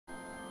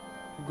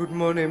Good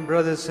morning,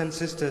 brothers and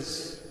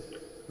sisters.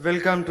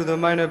 Welcome to the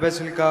minor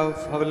basilica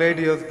of Our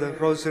Lady of the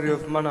Rosary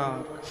of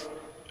Manaoag.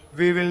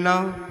 We will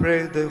now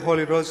pray the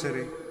Holy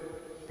Rosary.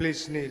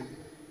 Please kneel.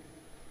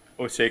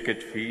 O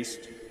sacred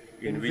feast,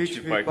 in which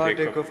we partake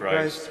partake of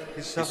Christ,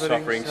 His His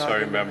sufferings are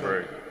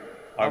remembered.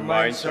 Our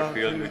minds are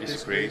filled with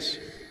His grace,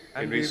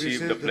 and we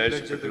receive the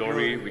pledge of the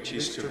glory which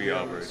is to be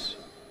ours.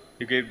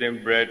 You gave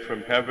them bread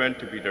from heaven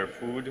to be their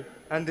food,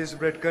 and this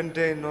bread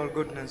contains all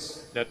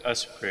goodness. Let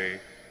us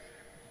pray.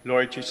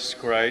 Lord Jesus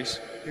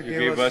Christ, you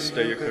gave us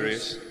the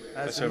Eucharist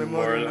as a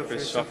memorial of your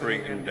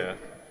suffering and death.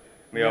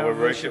 May our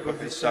worship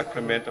of this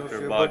sacrament of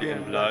your body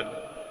and blood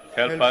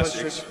help us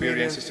to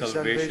experience the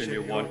salvation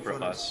you won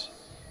for us.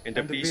 In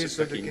the peace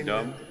of the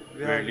kingdom,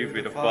 where we live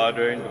with the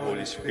Father and the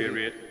Holy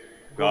Spirit,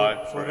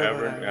 God,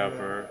 forever and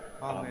ever.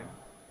 Amen.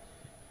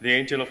 The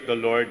angel of the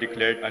Lord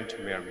declared unto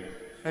Mary,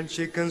 and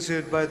she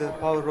conceived by the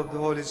power of the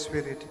Holy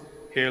Spirit.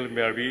 Hail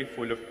Mary,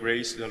 full of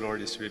grace, the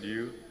Lord is with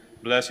you.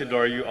 Blessed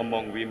are you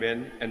among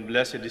women, and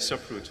blessed is the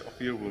fruit of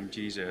your womb,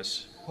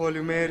 Jesus.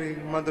 Holy Mary,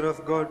 Mother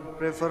of God,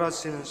 pray for us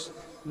sinners,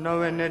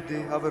 now and at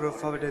the hour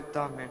of our death.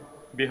 Amen.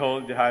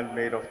 Behold the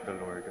handmaid of the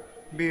Lord.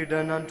 Be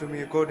done unto me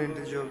according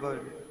to your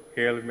word.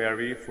 Hail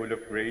Mary, full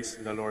of grace,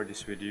 the Lord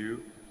is with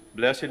you.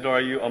 Blessed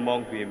are you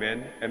among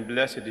women, and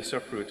blessed is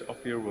the fruit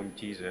of your womb,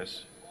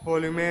 Jesus.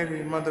 Holy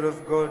Mary, Mother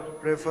of God,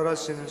 pray for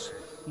us sinners,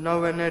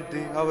 now and at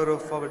the hour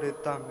of our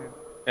death. Amen.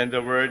 And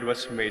the Word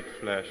was made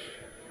flesh,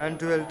 and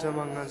dwelt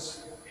among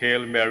us.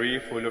 Hail Mary,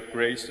 full of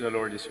grace, the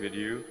Lord is with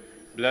you.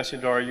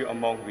 Blessed are you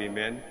among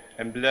women,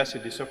 and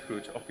blessed is the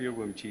fruit of your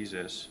womb,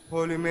 Jesus.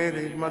 Holy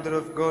Mary, Mother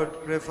of God,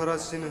 pray for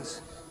us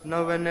sinners,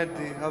 now and at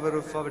the hour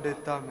of our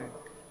death. Amen.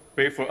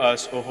 Pray for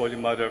us, O Holy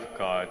Mother of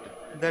God,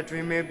 that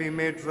we may be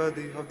made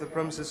worthy of the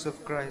promises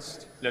of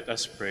Christ. Let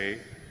us pray.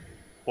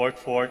 Pour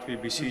forth, we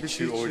beseech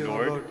you, O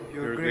Lord,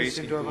 your grace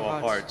into our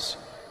hearts,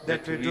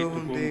 that we, to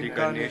whom the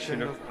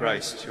incarnation of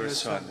Christ, your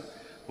Son,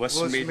 was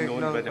made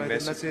known by the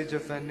message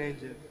of an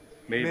angel,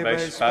 made by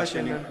his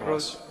passion and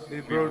cross,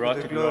 be brought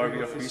to the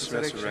glory of his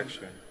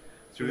resurrection.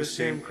 Through the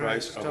same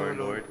Christ our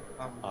Lord.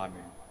 Amen.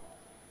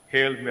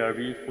 Hail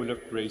Mary, full of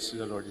grace,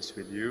 the Lord is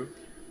with you.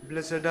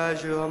 Blessed are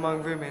you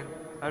among women,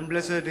 and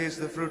blessed is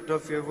the fruit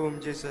of your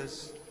womb,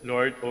 Jesus.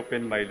 Lord,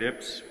 open my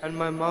lips, and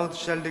my mouth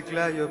shall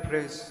declare your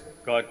praise.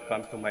 God,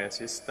 come to my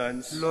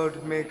assistance.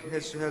 Lord, make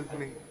haste to help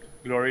me.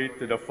 Glory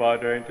to the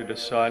Father, and to the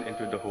Son, and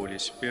to the Holy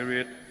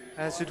Spirit.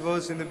 As it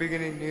was in the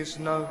beginning, is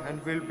now,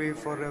 and will be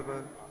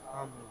forever.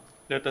 Amen.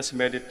 Let us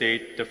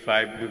meditate the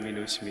 5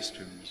 luminous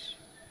mysteries.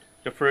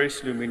 The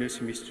first luminous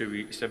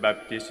mystery is the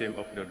baptism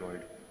of the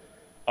Lord.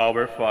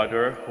 Our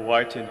Father, who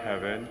art in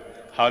heaven,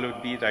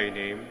 hallowed be thy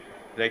name.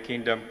 Thy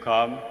kingdom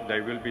come, thy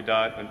will be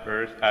done on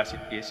earth as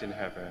it is in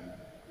heaven.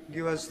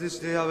 Give us this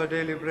day our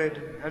daily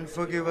bread, and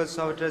forgive us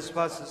our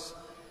trespasses,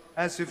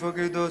 as we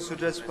forgive those who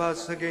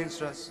trespass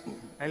against us.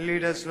 And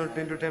lead us not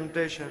into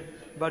temptation,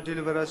 but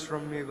deliver us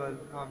from evil.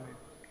 Amen.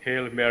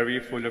 Hail Mary,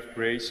 full of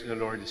grace, the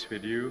Lord is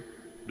with you.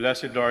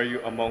 Blessed are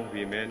you among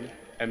women,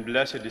 and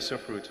blessed is the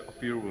fruit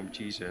of your womb,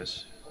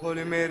 Jesus.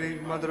 Holy Mary,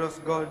 Mother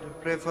of God,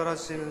 pray for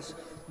us sinners,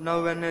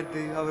 now and at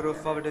the hour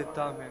of our death.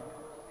 Amen.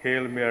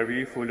 Hail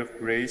Mary, full of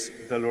grace,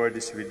 the Lord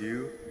is with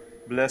you.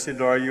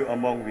 Blessed are you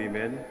among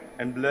women,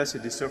 and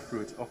blessed is the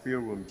fruit of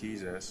your womb,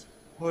 Jesus.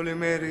 Holy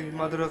Mary,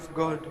 Mother of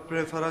God,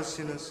 pray for us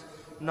sinners,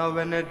 now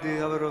and at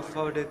the hour of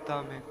our death.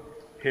 Amen.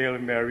 Hail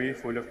Mary,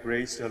 full of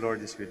grace, the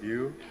Lord is with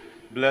you.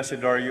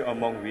 Blessed are you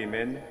among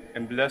women,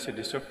 and blessed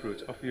is the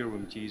fruit of your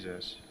womb,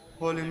 Jesus.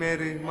 Holy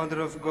Mary,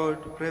 Mother of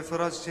God, pray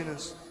for us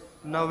sinners,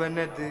 now and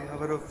at the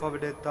hour of our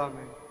death.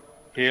 Amen.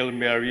 Hail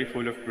Mary,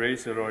 full of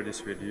grace, the Lord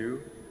is with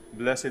you.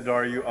 Blessed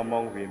are you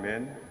among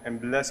women, and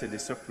blessed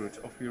is the fruit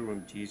of your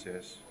womb,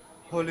 Jesus.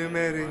 Holy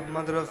Mary,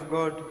 Mother of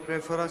God, pray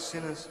for us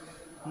sinners,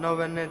 now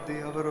and at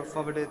the hour of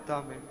our death.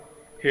 Amen.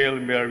 Hail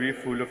Mary,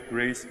 full of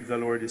grace, the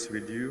Lord is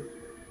with you.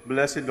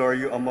 Blessed are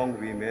you among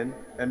women,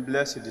 and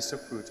blessed is the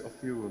fruit of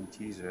your womb,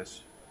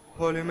 Jesus.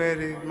 Holy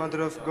Mary,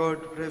 Mother of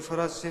God, pray for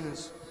us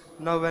sinners,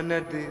 now and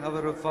at the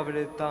hour of our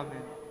death.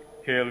 Amen.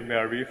 Hail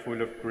Mary,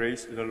 full of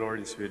grace, the Lord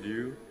is with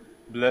you.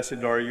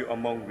 Blessed are you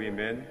among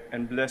women,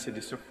 and blessed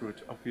is the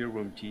fruit of your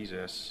womb,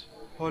 Jesus.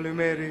 Holy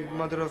Mary,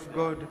 Mother of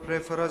God, pray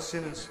for us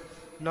sinners,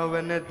 now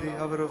and at the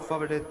hour of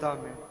our death.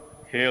 Amen.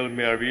 Hail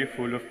Mary,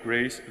 full of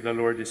grace, the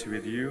Lord is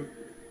with you.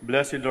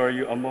 Blessed are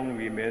you among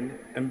women,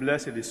 and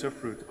blessed is the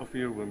fruit of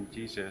your womb,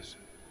 Jesus.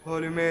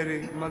 Holy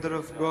Mary, Mother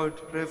of God,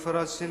 pray for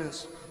us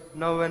sinners,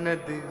 now and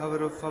at the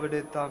hour of our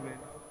death. Amen.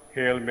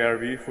 Hail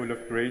Mary, full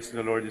of grace,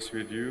 the Lord is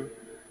with you.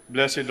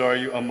 Blessed are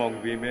you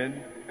among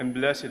women, and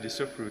blessed is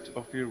the fruit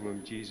of your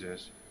womb,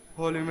 Jesus.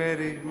 Holy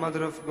Mary,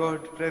 Mother of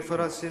God, pray for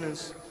us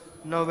sinners,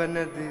 now and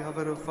at the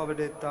hour of our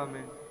death.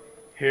 Amen.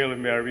 Hail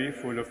Mary,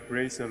 full of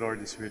grace, the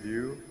Lord is with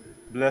you.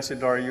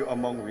 Blessed are you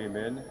among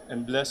women,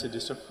 and blessed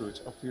is the fruit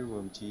of your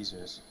womb,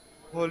 Jesus.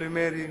 Holy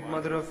Mary,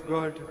 Mother of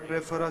God, pray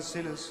for us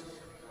sinners,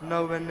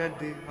 now and at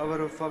the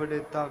hour of our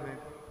death. Amen.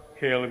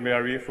 Hail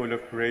Mary, full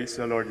of grace,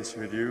 the Lord is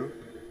with you.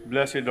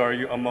 Blessed are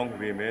you among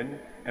women,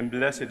 and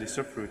blessed is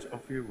the fruit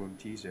of your womb,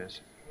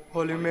 Jesus.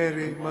 Holy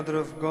Mary, Mother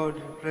of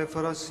God, pray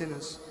for us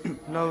sinners,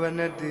 now and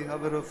at the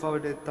hour of our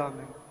death.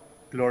 Amen.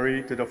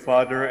 Glory to the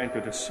Father, and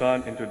to the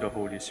Son, and to the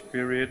Holy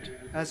Spirit.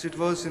 As it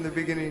was in the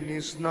beginning,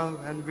 is now,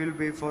 and will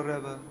be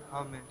forever.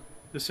 Amen.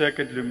 The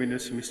second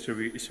luminous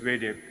mystery is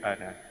Vede of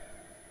Anna.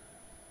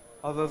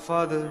 Our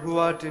Father, who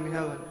art in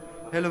heaven,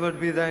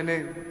 hallowed be thy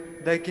name.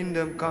 Thy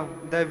kingdom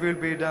come, thy will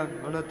be done,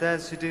 on earth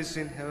as it is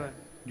in heaven.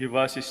 Give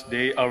us this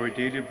day our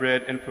daily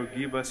bread, and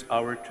forgive us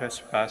our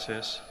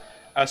trespasses,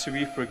 as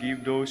we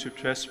forgive those who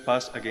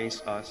trespass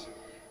against us.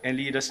 And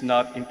lead us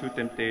not into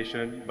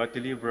temptation, but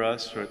deliver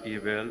us from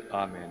evil.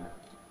 Amen.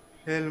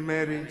 Hail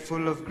Mary,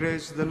 full of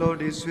grace, the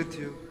Lord is with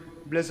you.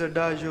 Blessed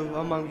are you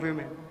among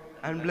women,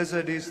 and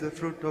blessed is the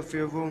fruit of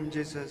your womb,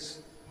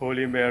 Jesus.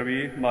 Holy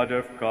Mary, Mother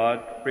of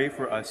God, pray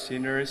for us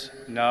sinners,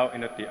 now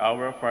and at the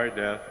hour of our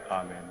death.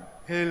 Amen.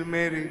 Hail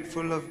Mary,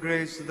 full of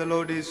grace, the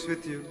Lord is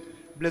with you.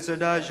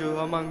 Blessed are you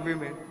among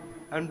women,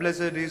 and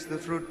blessed is the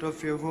fruit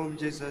of your womb,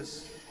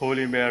 Jesus.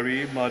 Holy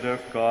Mary, Mother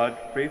of God,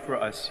 pray for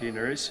us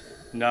sinners,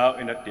 now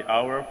and at the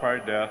hour of our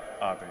death.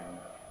 Amen.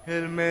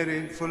 Hail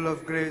Mary, full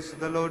of grace,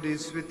 the Lord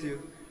is with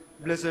you.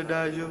 Blessed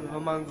are you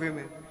among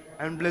women,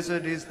 and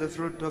blessed is the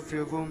fruit of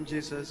your womb,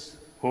 Jesus.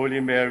 Holy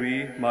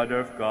Mary, Mother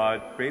of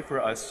God, pray for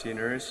us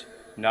sinners,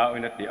 now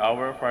and at the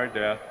hour of our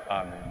death.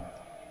 Amen.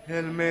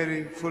 Hail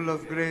Mary, full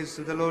of grace,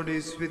 the Lord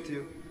is with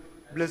you.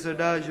 Blessed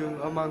are you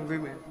among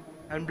women,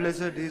 and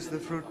blessed is the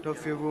fruit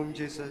of your womb,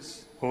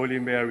 Jesus. Holy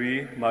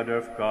Mary, Mother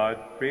of God,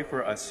 pray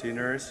for us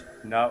sinners,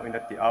 now and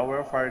at the hour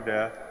of our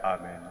death.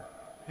 Amen.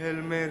 Hail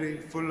Mary,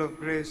 full of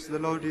grace, the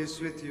Lord is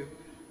with you.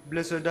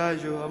 Blessed are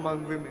you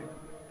among women,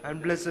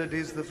 and blessed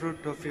is the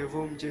fruit of your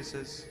womb,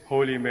 Jesus.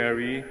 Holy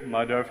Mary,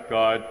 Mother of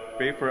God,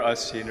 pray for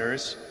us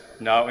sinners,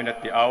 now and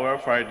at the hour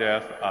of our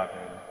death.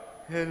 Amen.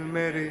 Hail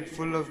Mary,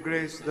 full of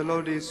grace, the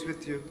Lord is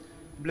with you.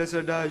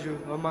 Blessed are you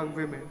among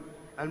women,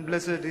 and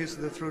blessed is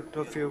the fruit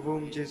of your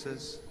womb,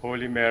 Jesus.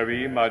 Holy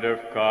Mary, Mother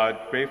of God,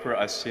 pray for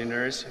us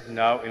sinners,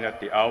 now and at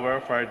the hour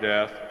of our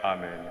death.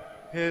 Amen.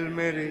 Hail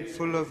Mary,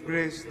 full of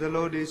grace, the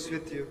Lord is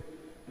with you.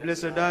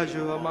 Blessed are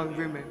you among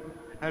women,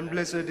 and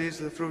blessed is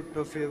the fruit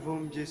of your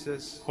womb,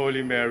 Jesus.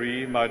 Holy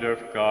Mary, Mother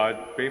of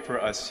God, pray for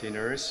us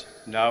sinners,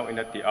 now and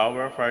at the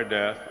hour of our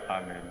death.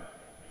 Amen.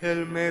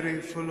 Hail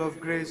Mary, full of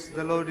grace,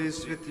 the Lord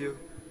is with you.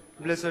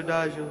 Blessed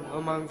are you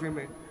among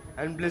women,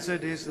 and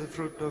blessed is the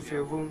fruit of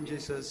your womb,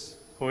 Jesus.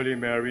 Holy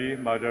Mary,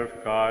 Mother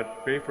of God,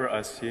 pray for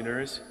us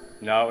sinners,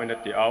 now and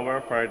at the hour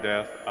of our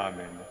death.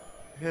 Amen.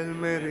 Hail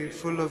Mary,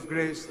 full of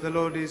grace, the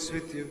Lord is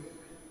with you.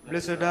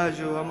 Blessed are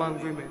you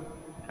among women,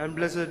 and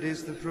blessed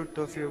is the fruit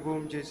of your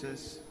womb,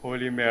 Jesus.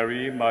 Holy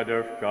Mary, Mother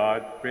of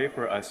God, pray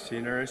for us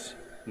sinners,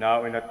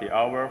 now and at the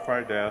hour of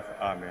our death.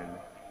 Amen.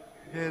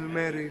 Hail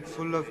Mary,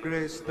 full of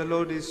grace, the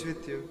Lord is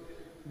with you.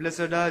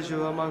 Blessed are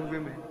you among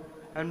women,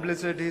 and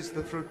blessed is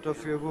the fruit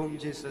of your womb,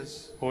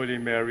 Jesus. Holy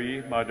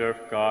Mary, Mother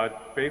of God,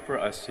 pray for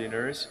us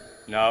sinners,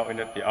 now and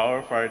at the hour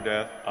of our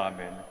death.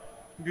 Amen.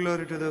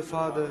 Glory to the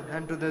Father,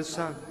 and to the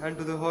Son, and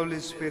to the Holy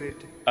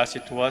Spirit. As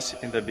it was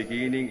in the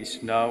beginning,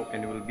 is now,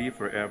 and will be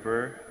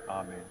forever.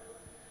 Amen.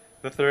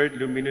 The third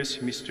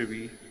luminous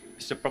mystery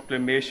is the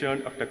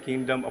proclamation of the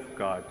kingdom of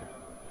God.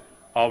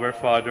 Our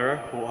Father,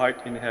 who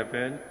art in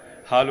heaven,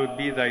 hallowed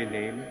be thy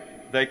name.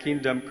 Thy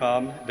kingdom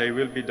come, thy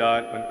will be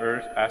done on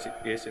earth as it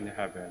is in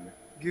heaven.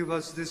 Give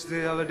us this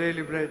day our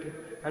daily bread,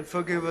 and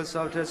forgive us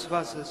our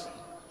trespasses,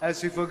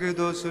 as we forgive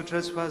those who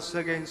trespass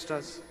against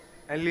us.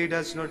 And lead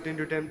us not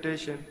into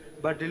temptation,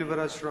 but deliver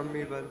us from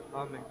evil.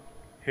 Amen.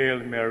 Hail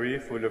Mary,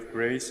 full of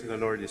grace, the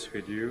Lord is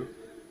with you.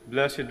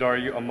 Blessed are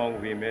you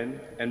among women,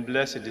 and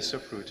blessed is the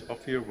fruit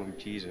of your womb,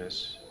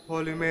 Jesus.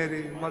 Holy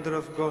Mary, Mother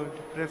of God,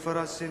 pray for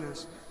us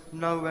sinners,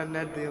 now and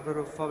at the hour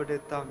of our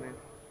death. Amen.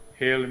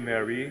 Hail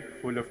Mary,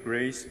 full of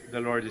grace, the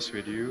Lord is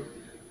with you.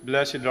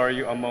 Blessed are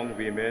you among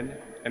women,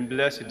 and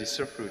blessed is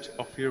the fruit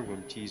of your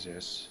womb,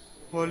 Jesus.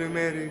 Holy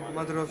Mary,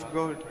 Mother of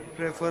God,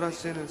 pray for us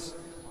sinners,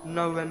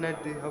 now and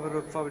at the hour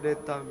of our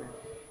death. Amen.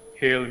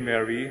 Hail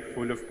Mary,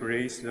 full of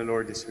grace, the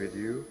Lord is with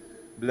you.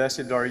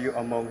 Blessed are you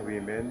among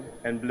women,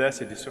 and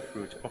blessed is the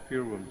fruit of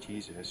your womb,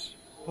 Jesus.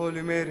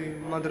 Holy Mary,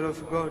 Mother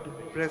of God,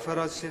 pray for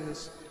us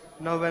sinners,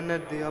 now and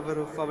at the hour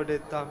of our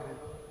death. Amen.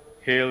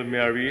 Hail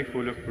Mary,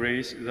 full of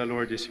grace, the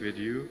Lord is with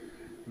you.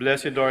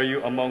 Blessed are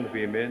you among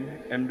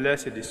women, and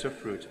blessed is the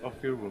fruit of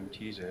your womb,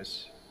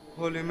 Jesus.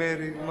 Holy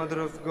Mary, Mother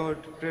of God,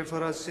 pray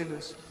for us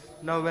sinners,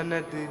 now and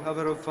at the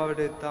hour of our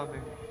death.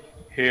 Amen.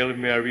 Hail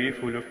Mary,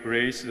 full of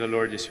grace, the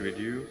Lord is with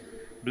you.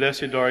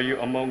 Blessed are you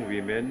among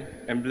women,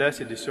 and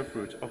blessed is the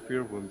fruit of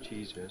your womb,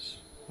 Jesus.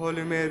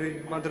 Holy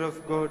Mary, Mother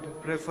of God,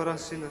 pray for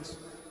us sinners,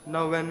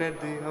 now and at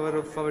the hour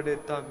of our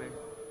death. Amen.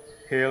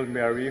 Hail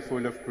Mary,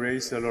 full of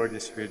grace, the Lord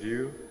is with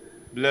you.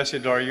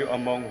 Blessed are you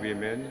among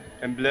women,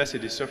 and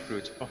blessed is the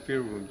fruit of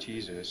your womb,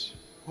 Jesus.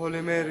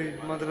 Holy Mary,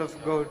 Mother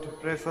of God,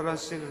 pray for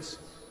us sinners,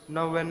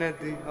 now and at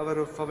the hour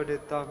of our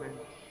death. Amen.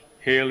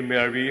 Hail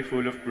Mary,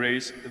 full of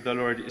grace, the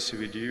Lord is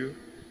with you.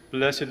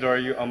 Blessed are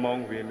you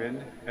among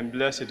women, and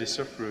blessed is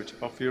the fruit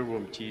of your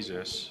womb,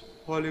 Jesus.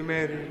 Holy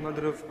Mary,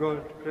 Mother of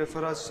God, pray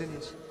for us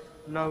sinners,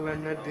 now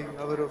and at the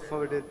hour of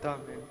our death.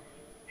 Amen.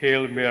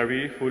 Hail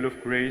Mary, full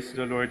of grace,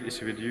 the Lord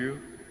is with you.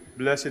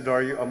 Blessed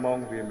are you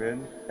among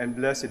women, and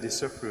blessed is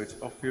the fruit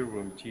of your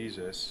womb,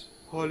 Jesus.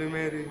 Holy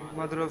Mary,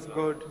 Mother of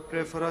God,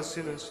 pray for us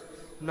sinners,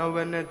 now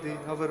and at the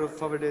hour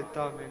of our death.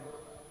 Amen.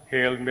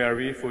 Hail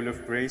Mary, full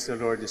of grace, the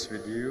Lord is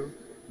with you.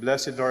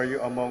 Blessed are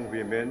you among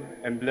women,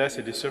 and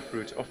blessed is the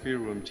fruit of your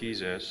womb,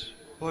 Jesus.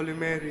 Holy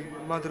Mary,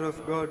 Mother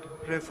of God,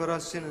 pray for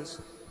us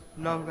sinners,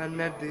 now and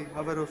at the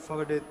hour of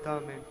our death.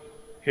 Amen.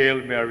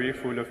 Hail Mary,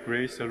 full of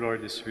grace, the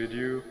Lord is with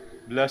you.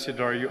 Blessed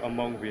are you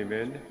among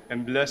women,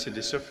 and blessed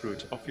is the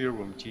fruit of your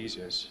womb,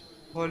 Jesus.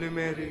 Holy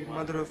Mary,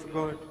 Mother of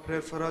God, pray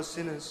for us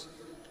sinners,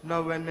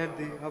 now and at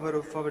the hour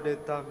of our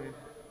death. Amen.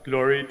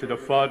 Glory to the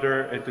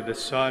Father, and to the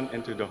Son,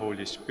 and to the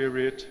Holy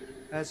Spirit.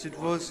 As it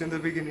was in the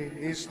beginning,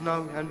 is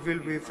now, and will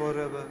be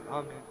forever.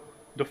 Amen.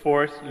 The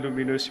fourth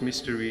luminous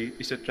mystery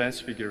is the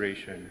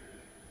Transfiguration.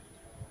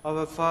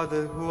 Our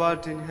Father, who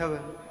art in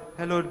heaven,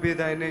 hallowed be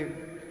thy name.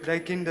 Thy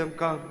kingdom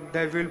come,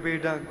 thy will be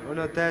done, on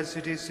earth as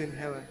it is in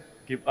heaven.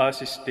 Give us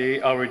this day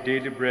our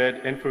daily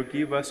bread, and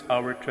forgive us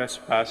our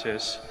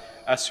trespasses,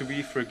 as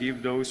we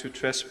forgive those who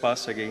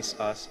trespass against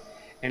us.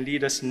 And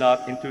lead us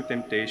not into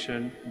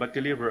temptation, but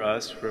deliver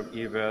us from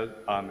evil.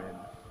 Amen.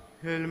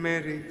 Hail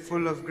Mary,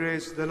 full of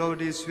grace, the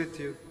Lord is with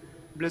you.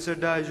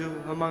 Blessed are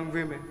you among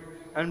women,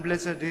 and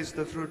blessed is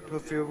the fruit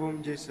of your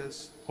womb,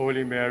 Jesus.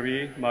 Holy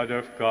Mary, Mother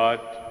of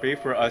God, pray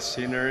for us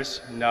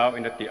sinners, now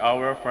and at the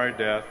hour of our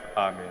death.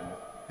 Amen.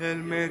 Hail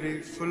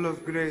Mary, full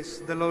of grace,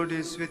 the Lord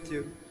is with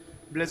you.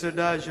 Blessed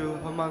are you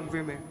among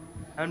women,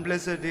 and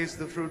blessed is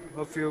the fruit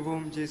of your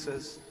womb,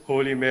 Jesus.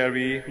 Holy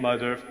Mary,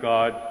 Mother of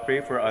God,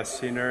 pray for us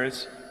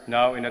sinners,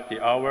 now and at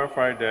the hour of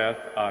our death.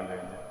 Amen.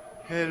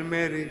 Hail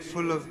Mary,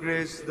 full of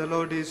grace, the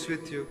Lord is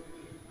with you.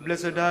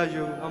 Blessed are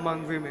you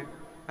among women,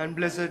 and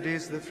blessed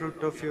is the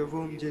fruit of your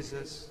womb,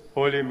 Jesus.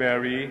 Holy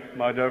Mary,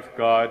 Mother of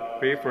God,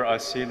 pray for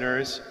us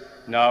sinners,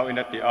 now and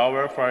at the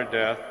hour of our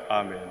death.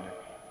 Amen.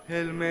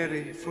 Hail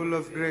Mary, full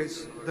of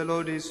grace, the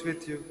Lord is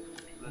with you.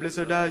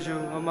 Blessed are you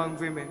among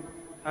women,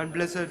 and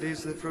blessed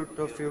is the fruit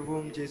of your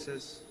womb,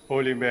 Jesus.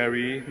 Holy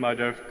Mary,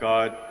 Mother of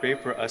God, pray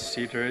for us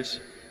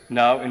sinners,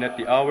 now and at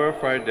the hour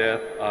of our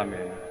death.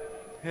 Amen.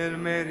 Hail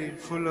Mary,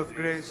 full of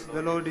grace,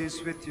 the Lord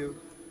is with you.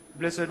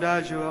 Blessed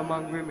are you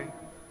among women,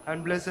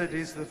 and blessed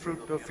is the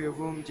fruit of your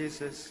womb,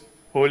 Jesus.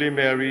 Holy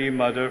Mary,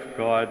 Mother of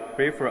God,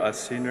 pray for us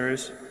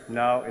sinners,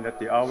 now and at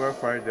the hour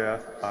of our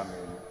death.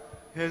 Amen.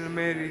 Hail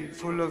Mary,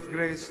 full of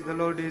grace, the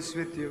Lord is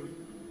with you.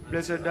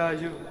 Blessed are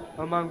you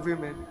among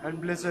women,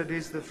 and blessed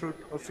is the fruit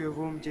of your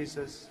womb,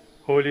 Jesus.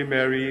 Holy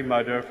Mary,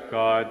 Mother of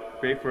God,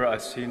 pray for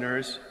us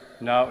sinners,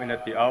 now and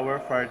at the hour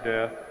of our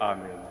death.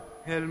 Amen.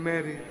 Hail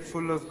Mary,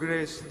 full of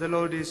grace, the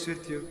Lord is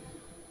with you.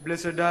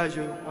 Blessed are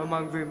you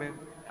among women,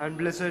 and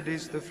blessed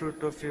is the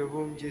fruit of your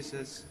womb,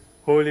 Jesus.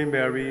 Holy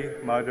Mary,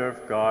 Mother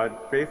of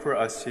God, pray for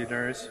us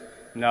sinners,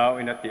 now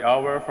and at the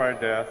hour of our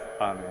death.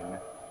 Amen.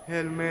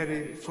 Hail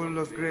Mary, full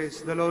of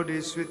grace, the Lord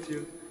is with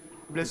you.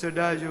 Blessed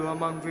are you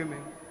among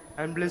women,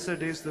 and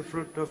blessed is the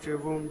fruit of your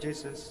womb,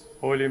 Jesus.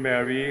 Holy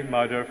Mary,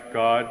 Mother of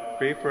God,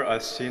 pray for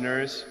us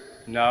sinners,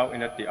 now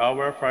and at the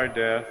hour of our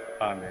death.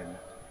 Amen.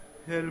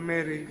 Hail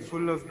Mary,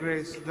 full of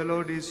grace, the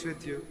Lord is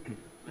with you.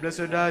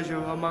 Blessed are you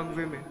among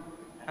women,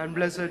 and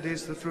blessed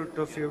is the fruit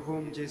of your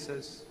womb,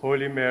 Jesus.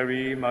 Holy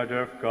Mary,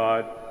 Mother of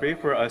God, pray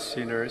for us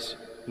sinners,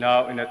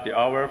 now and at the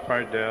hour of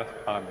our death.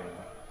 Amen.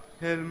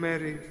 Hail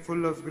Mary,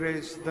 full of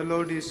grace, the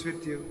Lord is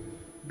with you.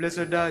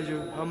 Blessed are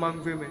you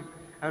among women,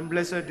 and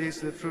blessed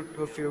is the fruit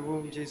of your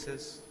womb,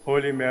 Jesus.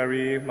 Holy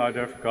Mary,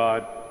 Mother of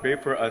God, pray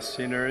for us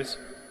sinners,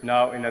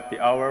 now and at the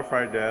hour of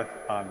our death.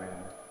 Amen.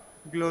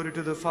 Glory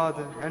to the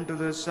Father, and to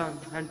the Son,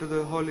 and to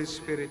the Holy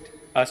Spirit.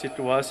 As it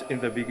was in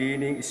the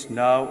beginning, is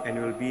now,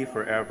 and will be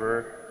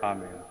forever.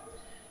 Amen.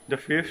 The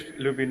fifth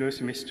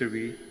luminous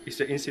mystery is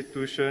the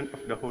institution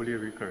of the Holy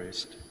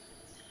Eucharist.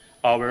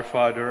 Our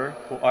Father,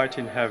 who art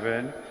in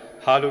heaven,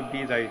 hallowed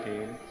be thy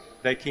name.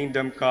 Thy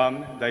kingdom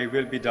come, thy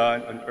will be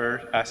done on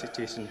earth as it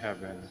is in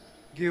heaven.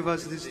 Give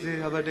us this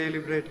day our daily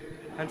bread,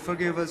 and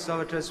forgive us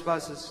our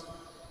trespasses,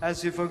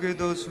 as we forgive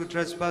those who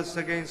trespass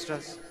against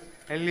us.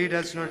 And lead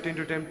us not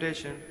into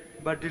temptation,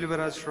 but deliver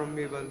us from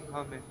evil.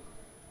 Amen.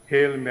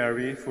 Hail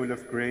Mary, full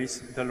of grace,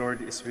 the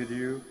Lord is with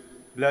you.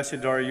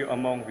 Blessed are you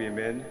among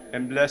women,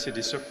 and blessed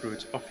is the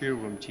fruit of your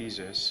womb,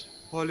 Jesus.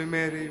 Holy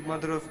Mary,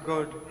 Mother of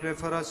God, pray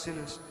for us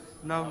sinners,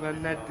 now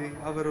and at the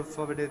hour of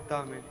our death.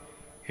 Amen.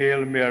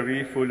 Hail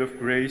Mary, full of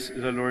grace,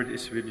 the Lord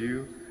is with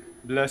you.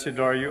 Blessed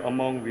are you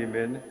among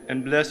women,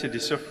 and blessed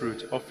is the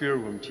fruit of your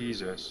womb,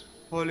 Jesus.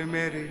 Holy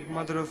Mary,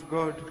 Mother of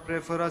God, pray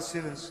for us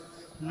sinners,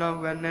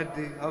 now and at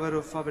the hour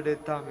of our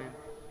death. Amen.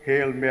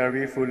 Hail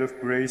Mary, full of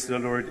grace, the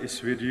Lord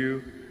is with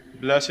you.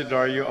 Blessed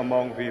are you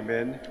among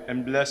women,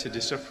 and blessed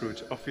is the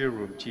fruit of your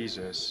womb,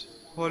 Jesus.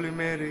 Holy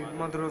Mary,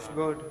 Mother of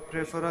God,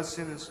 pray for us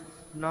sinners,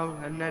 now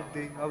and at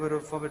the hour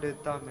of our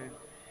death. Amen.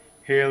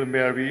 Hail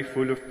Mary,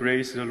 full of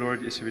grace, the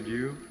Lord is with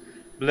you.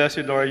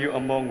 Blessed are you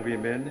among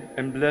women,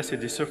 and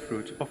blessed is the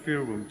fruit of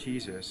your womb,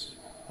 Jesus.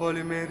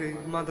 Holy Mary,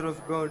 Mother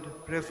of God,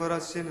 pray for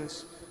us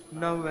sinners,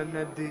 now and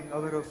at the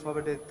hour of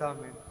our death.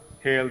 Amen.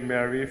 Hail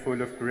Mary,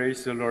 full of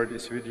grace, the Lord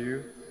is with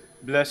you.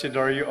 Blessed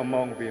are you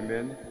among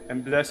women,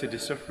 and blessed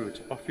is the fruit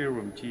of your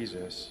womb,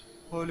 Jesus.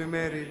 Holy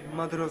Mary,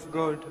 Mother of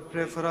God,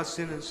 pray for us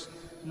sinners,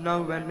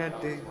 now and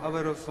at the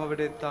hour of our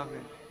death.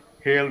 Amen.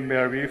 Hail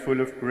Mary, full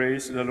of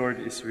grace, the Lord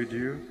is with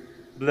you.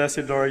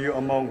 Blessed are you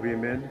among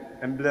women,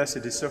 and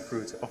blessed is the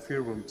fruit of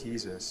your womb,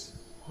 Jesus.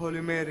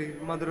 Holy Mary,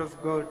 Mother of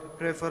God,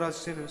 pray for us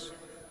sinners,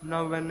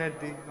 now and at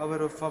the hour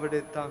of our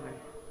death. Amen.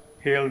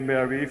 Hail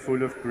Mary,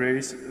 full of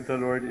grace, the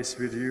Lord is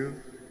with you.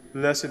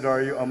 Blessed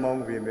are you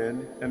among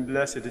women, and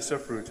blessed is the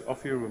fruit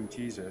of your womb,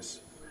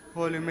 Jesus.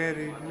 Holy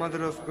Mary,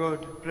 Mother of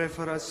God, pray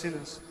for us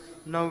sinners,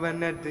 now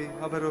and at the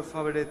hour of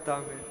our death.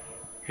 Amen.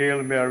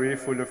 Hail Mary,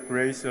 full of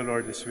grace, the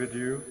Lord is with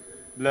you.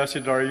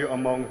 Blessed are you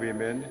among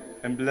women,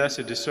 and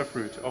blessed is the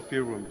fruit of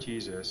your womb,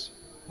 Jesus.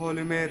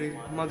 Holy Mary,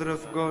 Mother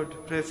of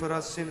God, pray for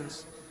us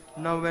sinners,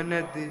 now and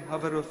at the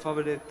hour of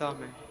our death.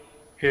 Amen.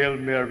 Hail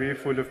Mary,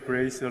 full of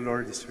grace, the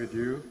Lord is with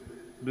you.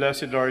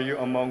 Blessed are you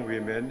among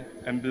women,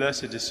 and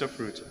blessed is the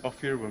fruit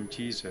of your womb,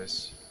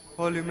 Jesus.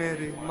 Holy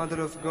Mary,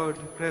 Mother of God,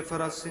 pray for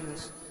us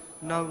sinners,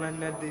 now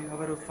and at the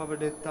hour of our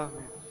death.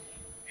 Amen.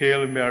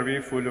 Hail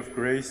Mary, full of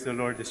grace, the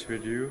Lord is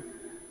with you.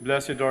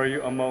 Blessed are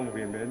you among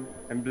women,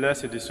 and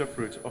blessed is the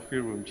fruit of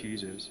your womb,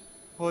 Jesus.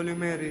 Holy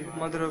Mary,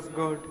 Mother of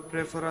God,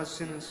 pray for us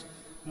sinners,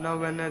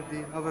 now and at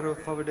the hour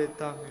of our death.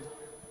 Amen.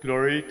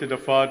 Glory to the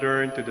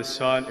Father, and to the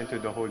Son, and to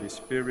the Holy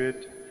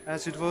Spirit.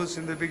 As it was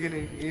in the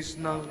beginning, is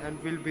now,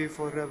 and will be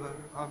forever.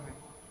 Amen.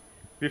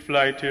 We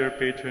fly to your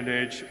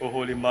patronage, O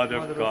Holy Mother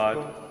of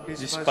God.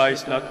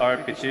 Despise not our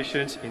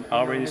petitions in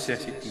our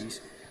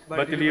necessities,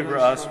 but deliver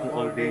us from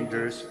all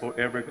dangers, O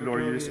ever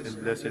glorious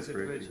and blessed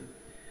Virgin.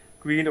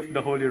 Queen of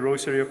the Holy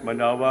Rosary of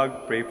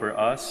Manaoag, pray for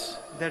us,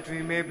 that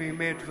we may be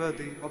made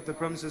worthy of the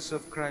promises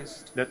of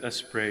Christ. Let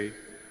us pray.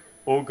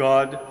 O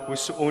God,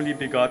 whose only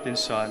begotten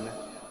Son,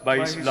 by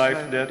his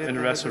life, death,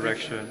 and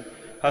resurrection,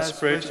 has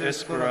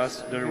purchased for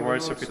us the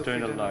rewards of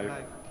eternal life,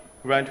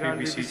 grant,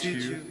 we beseech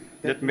you,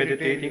 that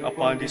meditating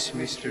upon these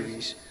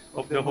mysteries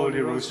of the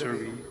Holy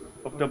Rosary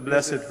of the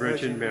Blessed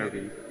Virgin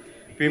Mary,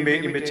 we may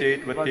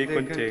imitate what they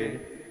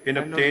contain and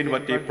obtain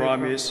what they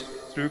promise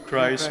through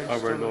Christ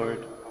our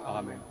Lord.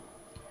 Amen.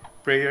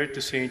 Prayer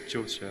to Saint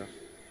Joseph.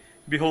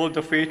 Behold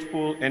the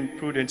faithful and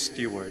prudent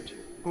steward,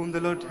 whom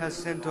the Lord has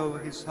sent over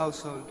his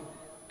household.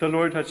 The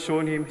Lord has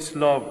shown him his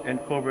love and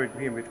covered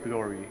him with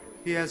glory.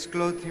 He has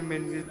clothed him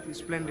in with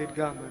splendid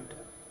garment.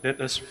 Let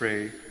us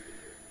pray.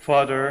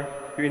 Father,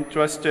 you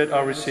entrusted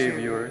our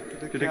Savior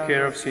to the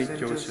care of Saint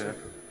Joseph.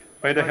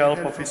 By the help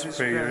of his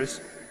prayers,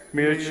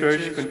 may your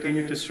Church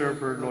continue to serve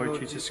her Lord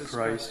Jesus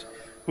Christ,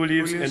 who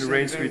lives and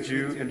reigns with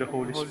you in the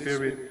Holy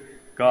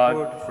Spirit,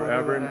 God,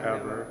 forever and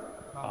ever.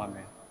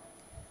 Amen.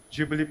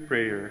 Jubilee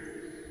Prayer.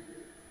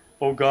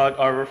 O God,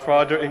 our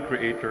Father and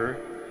Creator,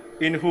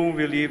 in whom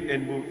we live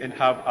and move and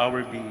have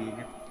our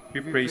being,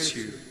 we praise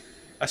you,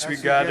 as we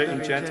gather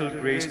in gentle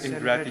grace and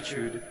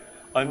gratitude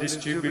on this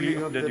Jubilee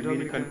of the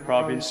Dominican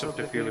province of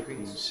the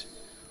Philippines.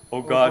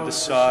 O God, the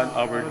Son,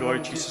 our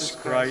Lord Jesus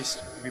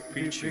Christ, we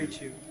preach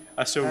you,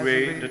 as the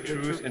way, the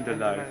truth, and the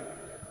life,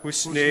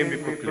 whose name we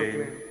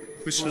proclaim,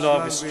 whose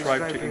love we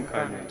strive to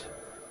incarnate.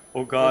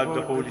 O God,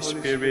 the Holy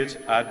Spirit,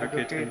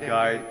 advocate and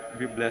guide,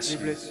 we bless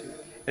you,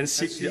 and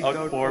seek the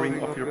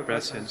outpouring of your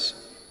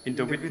presence in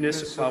the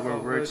witness of our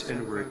words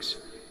and works,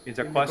 in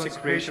the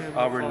consecration of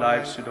our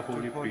lives to the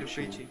holy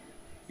preaching,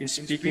 in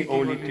speaking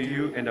only to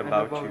you and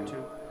about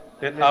you.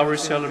 Let our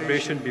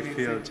celebration be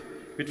filled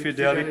with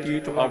fidelity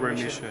to our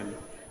mission,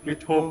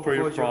 with hope for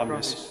your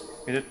promise,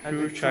 and a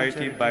true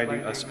charity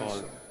binding us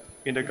all.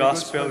 In the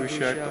gospel we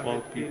share to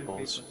all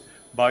peoples.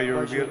 By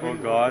your will, O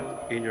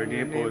God, in your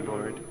name, O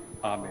Lord.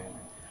 Amen.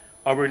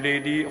 Our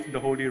Lady of the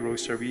Holy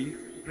Rosary,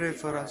 pray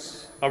for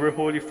us. Our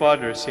Holy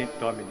Father, Saint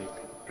Dominic,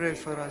 pray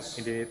for us.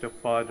 in the name of the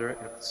Father,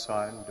 and of the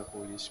Son, and of the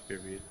Holy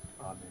Spirit.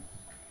 Amen.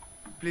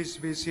 Please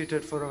be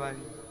seated for a while.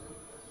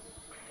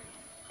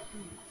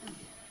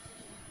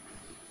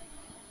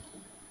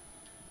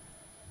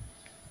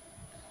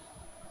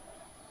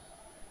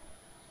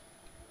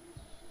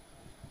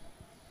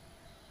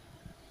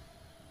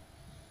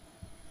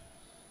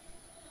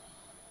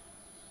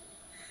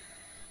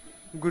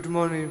 Good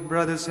morning,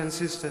 brothers and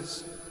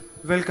sisters.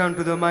 Welcome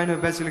to the minor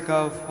basilica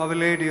of Our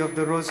Lady of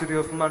the Rosary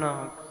of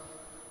Manaoag.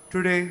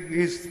 Today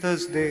is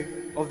Thursday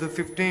of the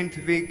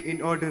 15th week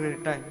in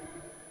Ordinary Time.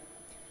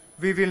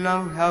 We will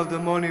now have the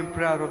morning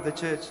prayer of the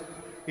Church,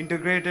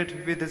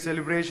 integrated with the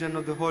celebration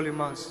of the Holy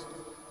Mass.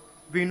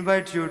 We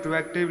invite you to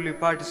actively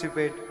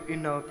participate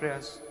in our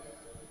prayers.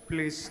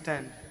 Please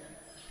stand.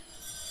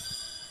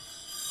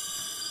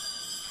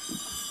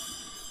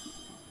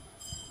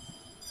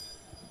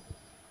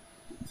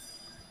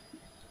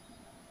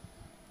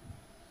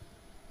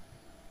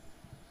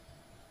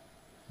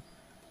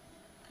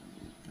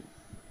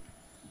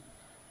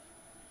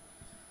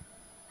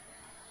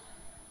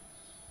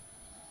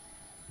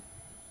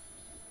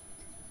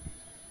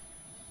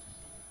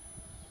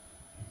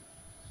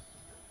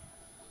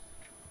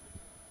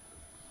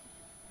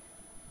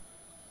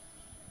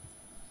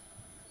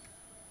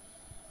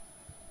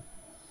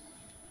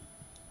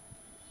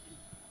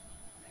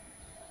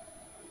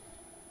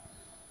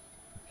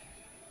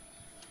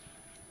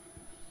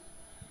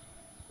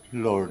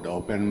 Lord,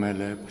 open my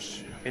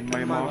lips. And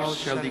my mouth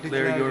shall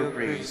declare your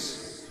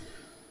praise.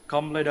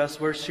 Come, let us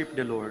worship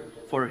the Lord,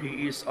 for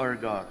he is our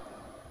God.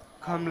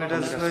 Come, let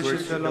us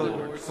worship the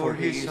Lord, for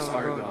he is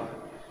our God.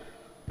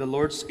 The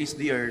Lord's is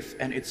the earth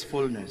and its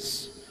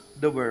fullness,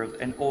 the world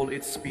and all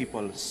its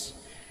peoples.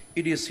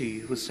 It is he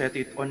who set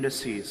it on the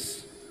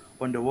seas,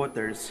 on the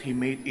waters he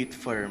made it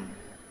firm.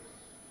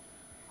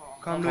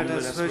 Come, let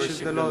us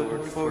worship the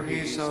Lord, for he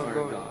is our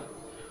God.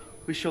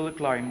 We shall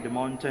climb the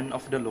mountain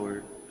of the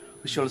Lord.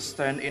 We shall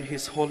stand in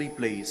his holy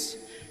place,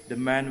 the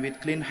man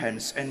with clean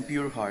hands and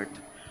pure heart,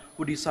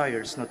 who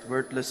desires not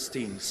worthless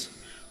things,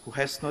 who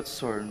has not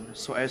sworn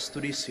so as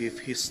to deceive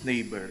his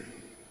neighbor.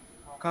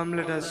 Come,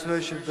 let us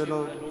worship the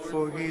Lord,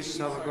 for he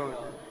is our God.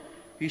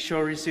 He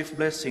shall receive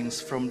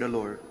blessings from the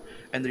Lord,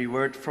 and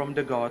reward from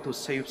the God who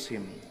saves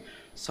him.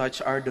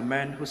 Such are the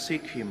men who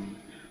seek him,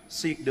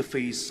 seek the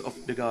face of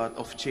the God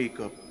of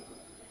Jacob.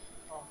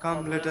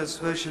 Come, let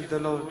us worship the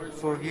Lord,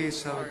 for he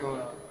is our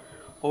God.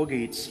 O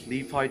gates,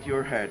 lift high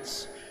your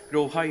heads,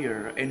 grow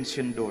higher,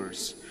 ancient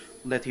doors.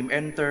 Let him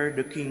enter,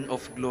 the King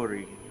of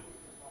glory.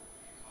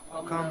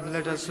 Come,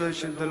 let us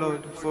worship the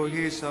Lord, for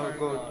he is our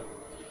God.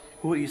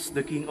 Who is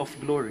the King of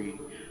glory?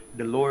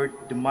 The Lord,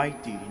 the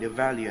mighty, the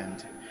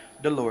valiant,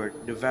 the Lord,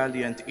 the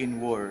valiant in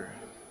war.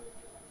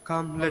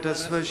 Come, let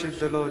us worship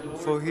the Lord,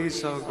 for he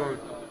is our God.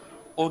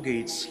 O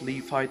gates,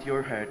 lift high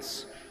your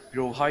heads,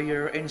 grow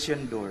higher,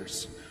 ancient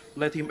doors.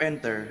 Let him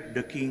enter,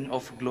 the King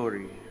of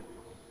glory.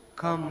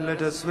 Come,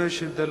 let us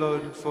worship the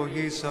Lord, for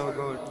he is our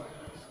God.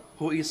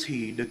 Who is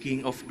he, the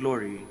King of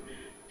glory?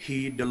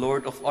 He, the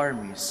Lord of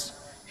armies.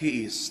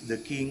 He is the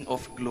King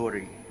of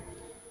glory.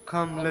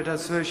 Come, let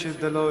us worship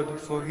the Lord,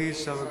 for he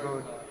is our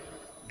God.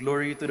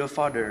 Glory to the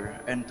Father,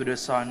 and to the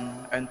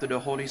Son, and to the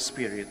Holy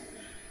Spirit,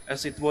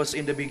 as it was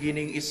in the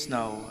beginning, is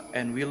now,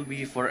 and will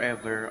be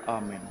forever.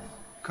 Amen.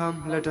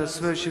 Come, let us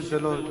worship the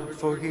Lord,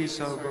 for he is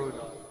our God.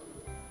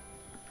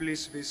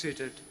 Please be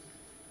seated.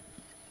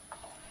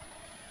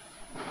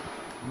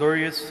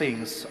 Glorious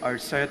things are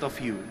said of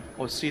you,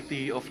 O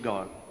city of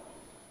God.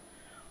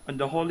 On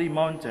the holy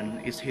mountain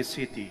is his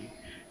city,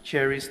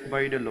 cherished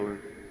by the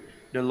Lord.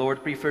 The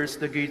Lord prefers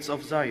the gates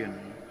of Zion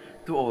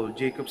to all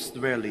Jacob's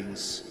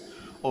dwellings.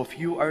 Of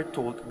you are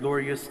told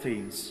glorious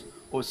things,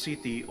 O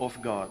city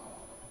of God.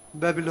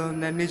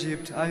 Babylon and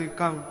Egypt I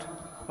count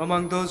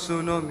among those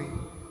who know me.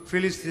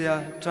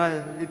 Philistia,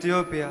 Tyre,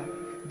 Ethiopia,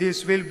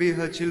 these will be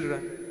her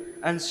children,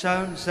 and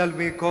Zion shall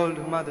be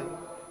called mother,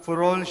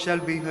 for all shall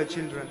be her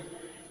children.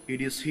 It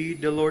is he,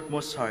 the Lord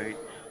Most High,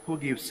 who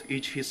gives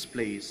each his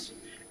place.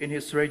 In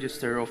his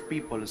register of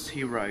peoples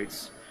he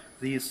writes,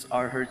 these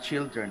are her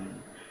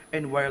children,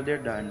 and while they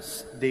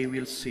dance they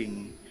will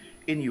sing.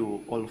 In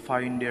you all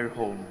find their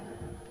home.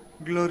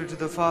 Glory to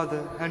the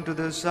Father, and to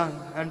the Son,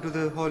 and to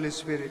the Holy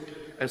Spirit.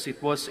 As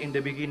it was in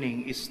the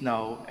beginning, is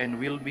now, and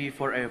will be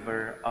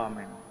forever.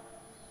 Amen.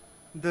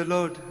 The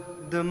Lord,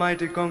 the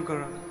mighty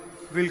conqueror,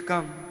 will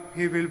come.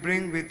 He will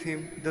bring with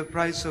him the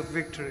prize of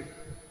victory.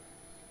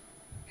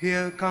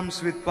 Here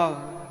comes with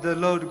power the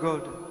Lord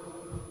God,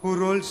 who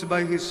rules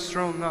by his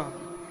strong arm.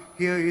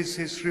 Here is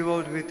his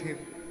reward with him,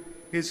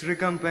 his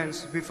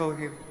recompense before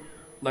him.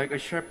 Like a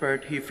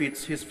shepherd he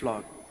feeds his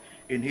flock.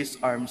 In his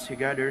arms he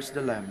gathers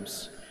the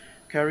lambs,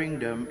 carrying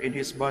them in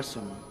his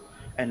bosom,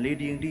 and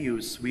leading the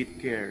ewes with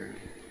care.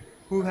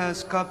 Who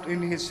has cupped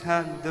in his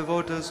hand the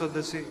waters of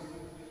the sea,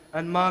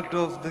 and marked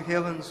off the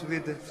heavens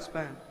with a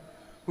span,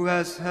 who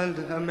has held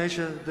a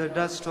measure the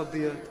dust of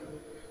the earth,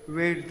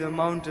 weighed the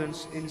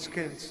mountains in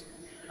scales,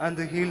 and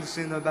the hills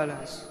in a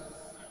balance.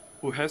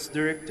 Who has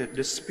directed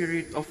the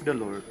Spirit of the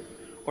Lord,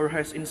 or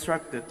has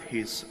instructed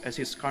his as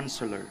his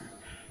counselor?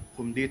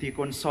 Whom did he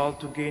consult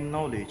to gain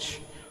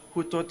knowledge?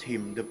 Who taught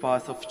him the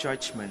path of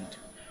judgment,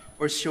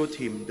 or showed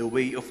him the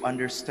way of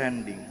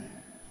understanding?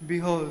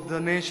 Behold, the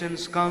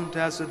nations count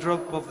as a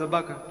drop of the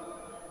bucket,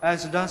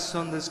 as dust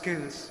on the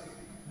scales.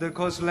 The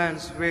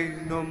coastlands weigh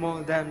no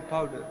more than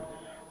powder.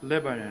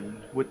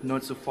 Lebanon would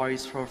not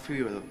suffice for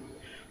fuel,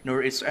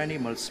 nor its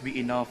animals be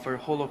enough for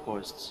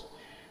holocausts.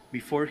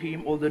 Before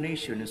him all the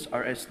nations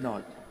are as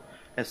naught,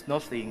 as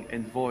nothing,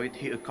 and void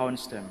he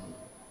accounts them.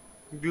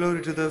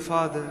 Glory to the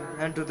Father,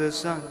 and to the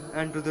Son,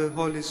 and to the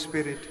Holy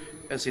Spirit.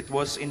 As it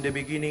was in the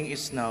beginning,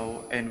 is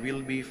now, and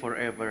will be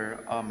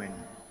forever. Amen.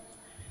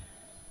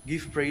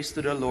 Give praise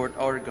to the Lord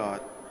our God.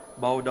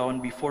 Bow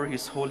down before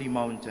his holy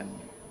mountain.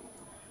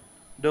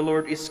 The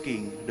Lord is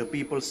King, the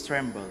peoples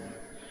tremble.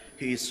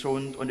 He is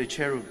throned on the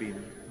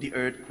cherubim, the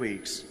earth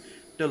quakes.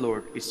 The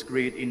Lord is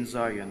great in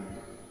Zion.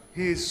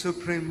 He is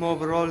supreme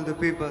over all the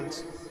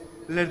peoples.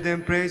 Let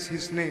them praise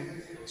his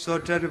name, so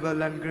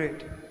terrible and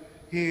great.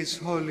 He is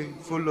holy,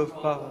 full of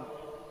power.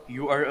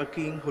 You are a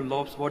king who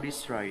loves what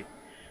is right.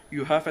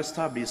 You have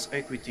established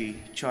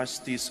equity,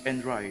 justice,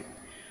 and right.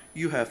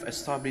 You have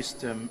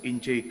established them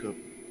in Jacob.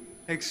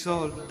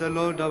 Exalt the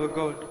Lord our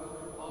God.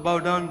 Bow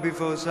down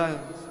before Zion,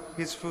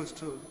 his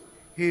footstool.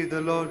 He,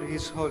 the Lord,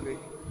 is holy.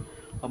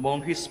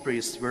 Among his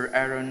priests were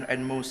Aaron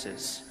and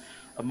Moses.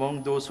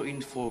 Among those who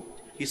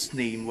invoked his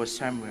name was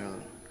Samuel.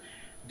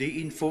 They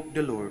invoked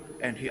the Lord,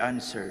 and he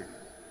answered.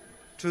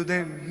 To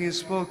them he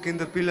spoke in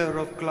the pillar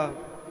of cloud.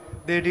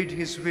 They did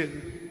his will,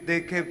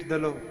 they kept the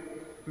law,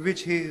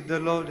 which he, the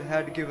Lord,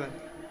 had given.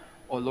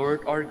 O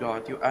Lord our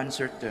God, you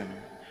answered them.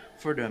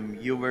 For them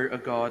you were a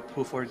God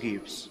who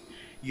forgives,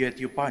 yet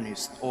you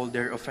punished all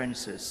their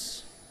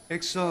offenses.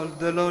 Exalt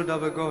the Lord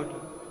our God,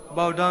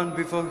 bow down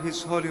before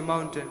his holy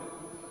mountain,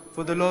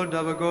 for the Lord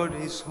our God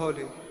is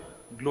holy.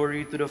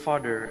 Glory to the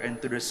Father,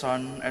 and to the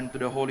Son, and to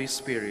the Holy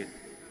Spirit.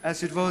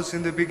 As it was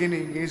in the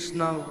beginning, is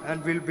now,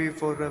 and will be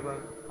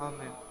forever.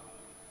 Amen.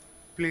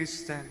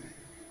 Please stand.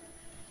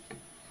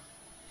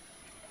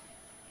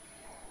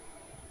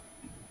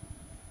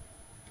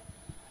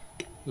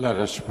 Let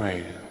us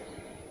pray.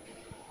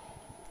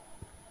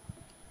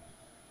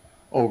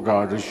 O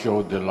God, who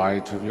showed the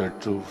light of your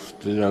truth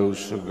to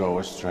those who go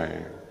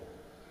astray,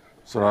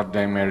 so that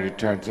they may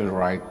return to the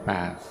right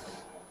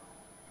path,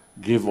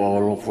 give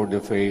all for the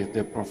faith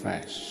they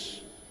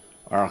profess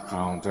are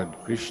accounted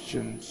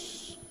Christians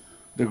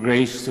the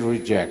grace to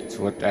reject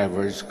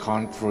whatever is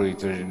contrary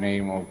to the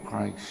name of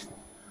Christ,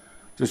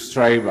 to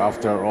strive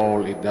after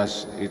all it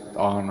does it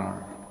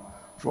honor,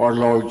 through our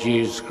Lord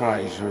Jesus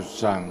Christ, your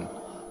Son,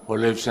 who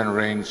lives and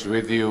reigns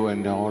with you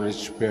and the Holy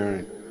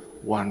Spirit,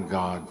 one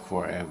God,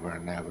 forever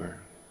and ever.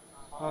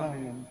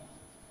 Amen.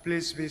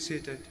 Please be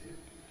seated.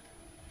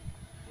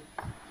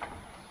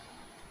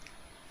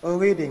 A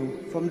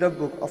reading from the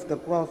book of the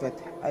prophet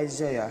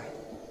Isaiah.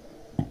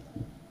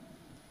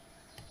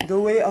 The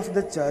way of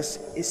the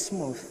just is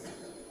smooth.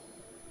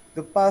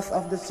 The path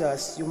of the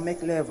just you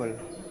make level.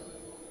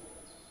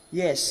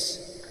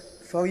 Yes,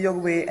 for your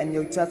way and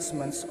your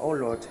judgments, O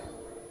Lord,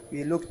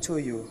 we look to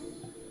you.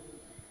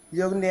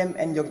 Your name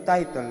and your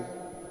title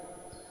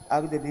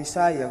are the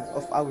desire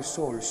of our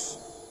souls.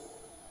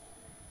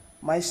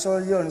 My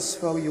soul yearns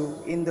for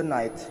you in the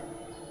night.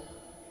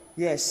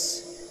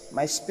 Yes,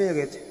 my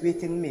spirit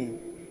within me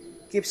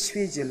keeps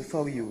vigil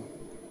for you.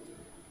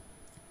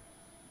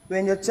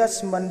 When your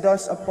judgment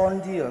dawns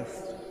upon the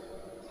earth,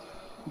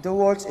 the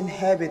world's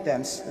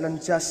inhabitants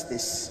learn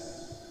justice.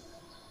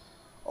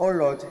 O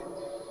Lord,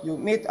 you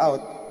mete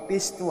out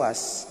peace to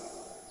us,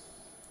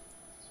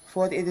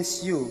 for it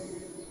is you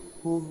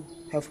who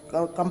have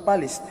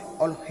accomplished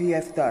all you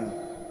have done.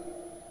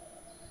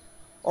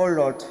 O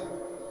Lord,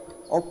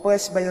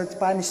 oppressed by your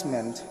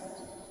punishment,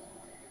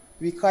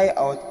 we cry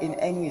out in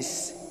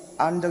anguish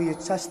under your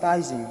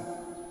chastising.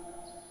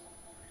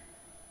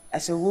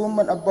 As a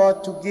woman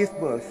about to give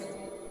birth,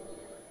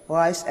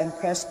 rise and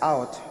crash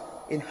out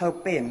in her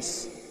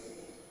pains,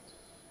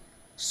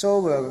 so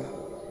were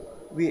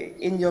we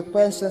in your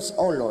presence,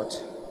 O Lord.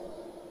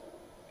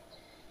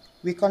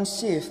 We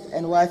conceived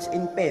and writhed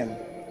in pain,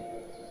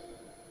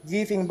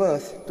 giving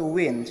birth to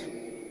wind.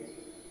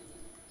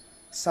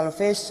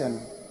 Salvation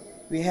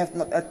we have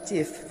not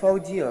achieved for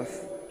the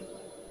earth.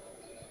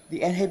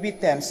 The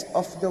inhabitants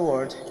of the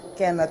world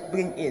cannot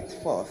bring it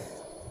forth.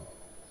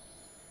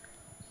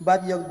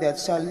 But your dead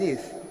shall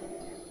live,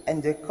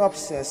 and their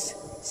corpses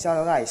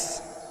shall rise.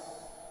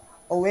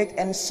 Awake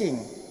and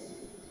sing,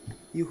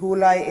 you who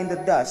lie in the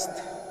dust,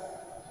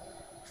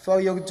 for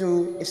your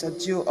dew is a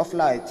dew of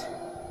light,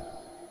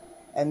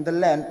 and the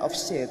land of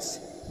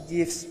shades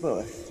gives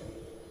birth.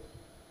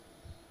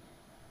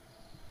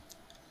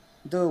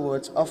 The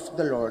words of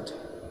the Lord.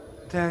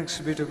 Thanks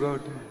be to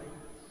God.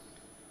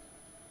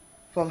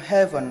 From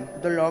heaven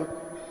the Lord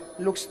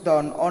looks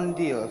down on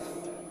the earth.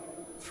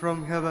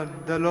 From heaven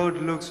the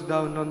Lord looks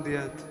down on the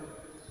earth.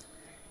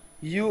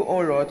 You, O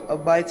Lord,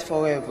 abide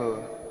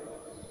forever,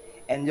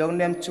 and your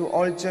name to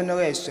all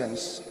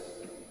generations.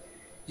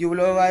 You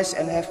will arise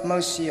and have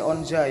mercy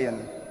on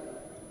Zion,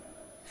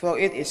 for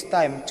it is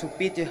time to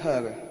pity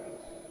her.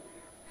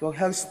 For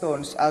her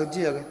stones are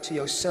dear to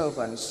your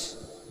servants,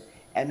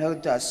 and her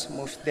dust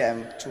moves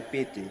them to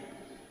pity.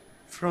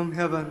 From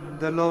heaven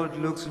the Lord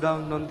looks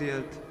down on the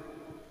earth.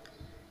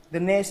 The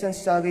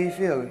nations shall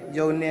reveal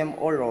your name,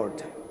 O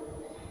Lord,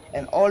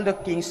 and all the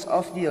kings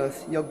of the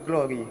earth your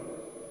glory.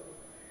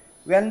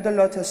 When the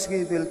Lord has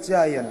revealed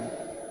Zion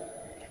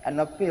and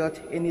appeared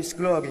in his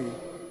glory,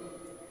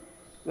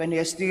 when he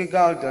has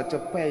regarded the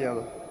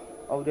prayer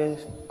of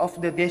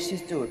the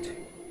destitute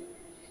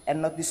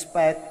and not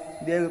despite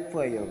their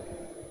prayer.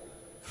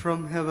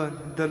 From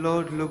heaven the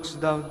Lord looks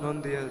down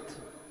on the earth.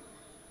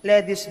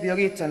 Let this be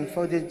written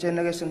for the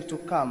generation to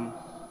come,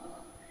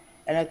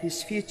 and let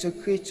his future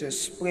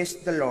creatures praise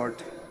the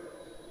Lord.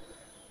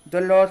 The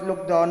Lord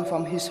looked down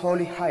from his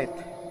holy height.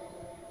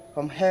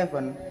 From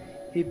heaven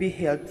he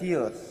beheld the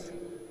earth,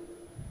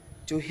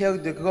 to hear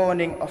the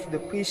groaning of the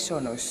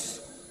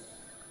prisoners,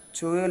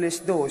 to release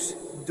those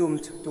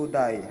doomed to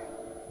die.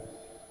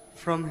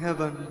 From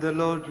heaven the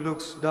Lord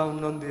looks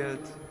down on the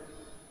earth.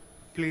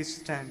 Please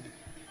stand.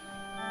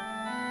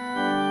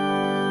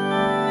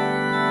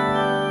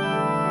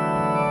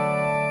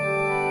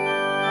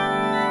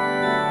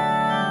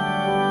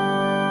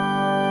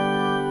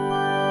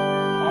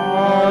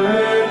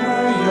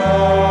 Alleluia,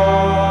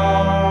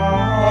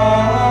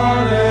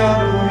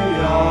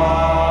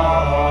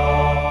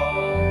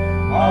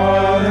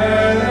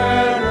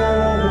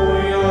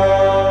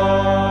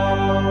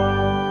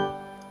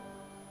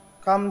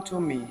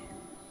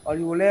 all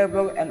you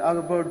labor and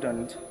are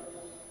burdened,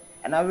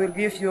 and I will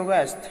give you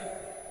rest,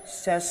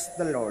 says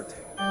the Lord.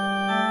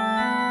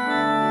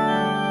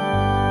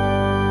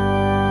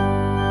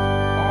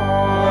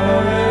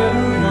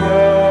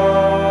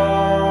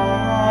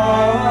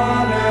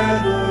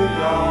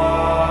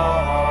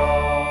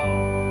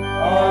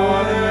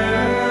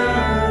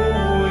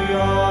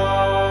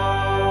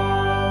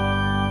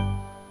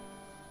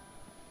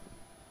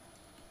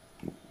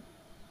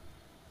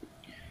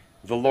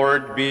 The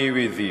Lord be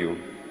with you.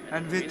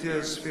 And with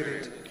your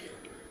spirit.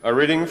 A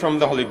reading from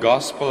the Holy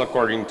Gospel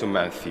according to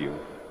Matthew.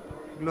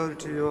 Glory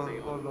to you,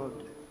 O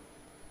Lord.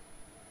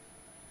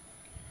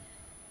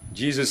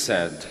 Jesus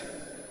said,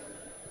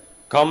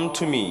 "Come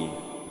to me,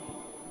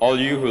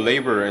 all you who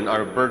labor and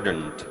are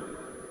burdened,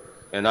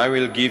 and I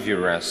will give you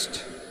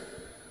rest.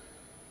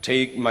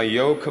 Take my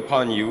yoke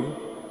upon you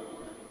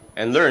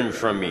and learn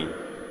from me,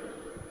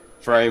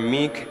 for I am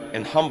meek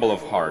and humble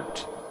of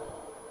heart,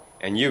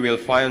 and you will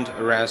find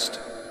rest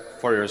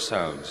for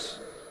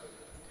yourselves.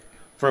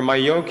 For my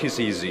yoke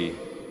is easy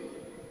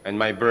and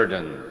my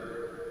burden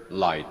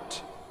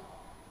light."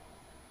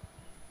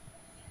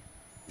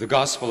 The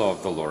Gospel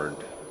of the Lord.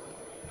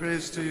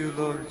 Praise to you,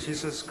 Lord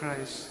Jesus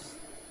Christ.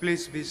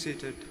 Please be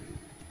seated.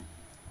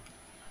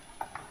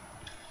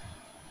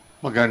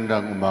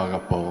 Magandang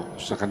umaga po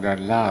sa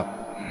kanilang lahat.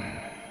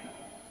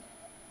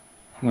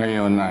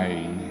 Ngayon ay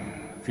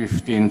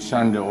 15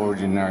 Sunday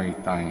Ordinary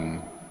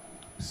Time,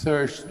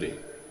 Thursday.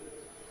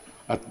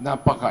 At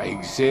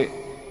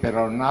napakaigsi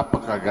pero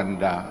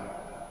napakaganda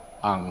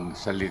ang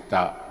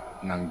salita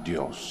ng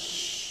Diyos.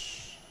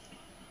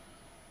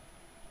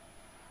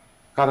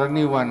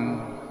 Karaniwan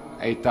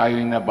ay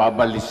tayo'y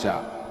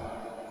nababalisa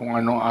kung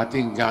anong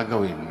ating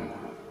gagawin.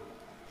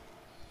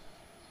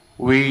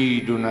 We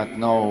do not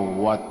know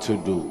what to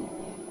do.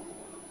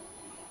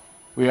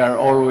 We are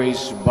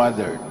always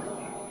bothered.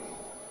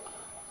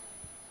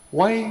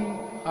 Why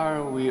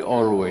are we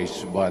always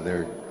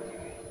bothered?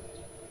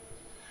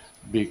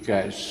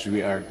 Because we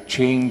are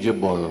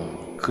changeable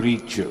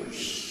creatures.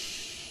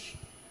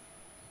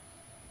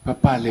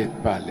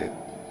 Papalit-palit.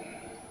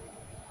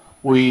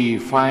 We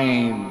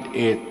find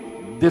it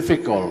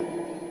difficult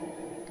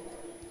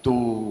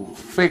to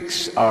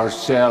fix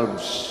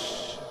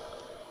ourselves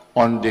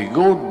on the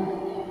good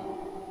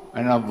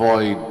and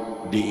avoid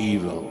the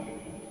evil.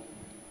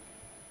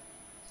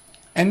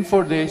 And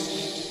for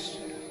this,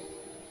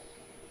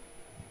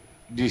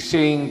 the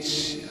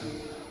saints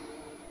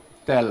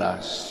tell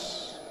us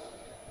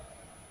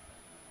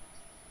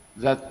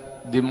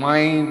that the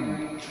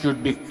mind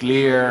should be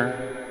clear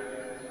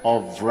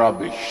of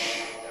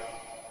rubbish,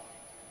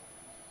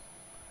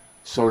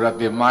 so that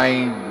the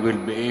mind will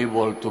be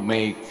able to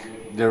make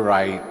the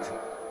right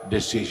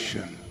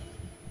decision.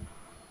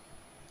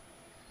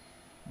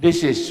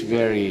 This is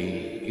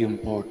very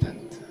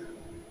important.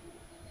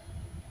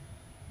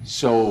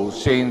 So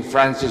Saint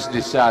Francis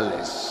de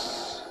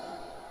Sales,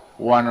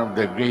 one of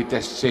the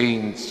greatest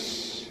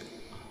saints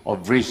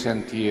of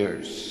recent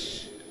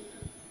years,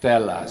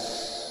 tell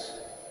us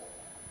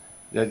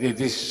that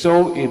it is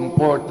so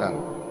important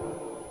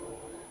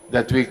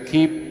that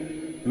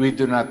we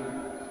do not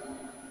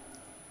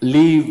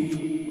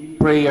leave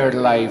prayer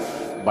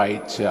life by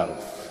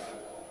itself,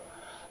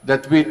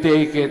 that we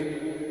take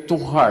it to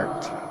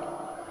heart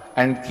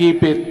and keep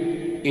it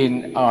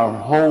in our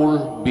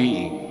whole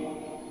being.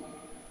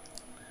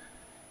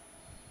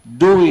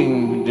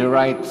 Doing the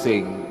right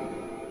thing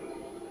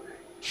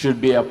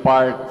should be a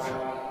part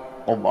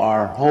of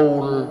our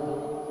whole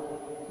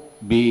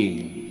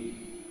being,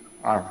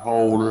 our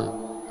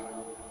whole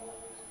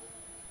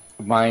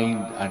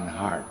mind and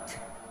heart.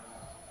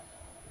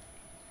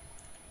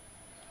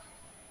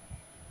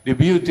 The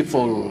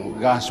beautiful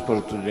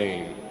gospel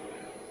today,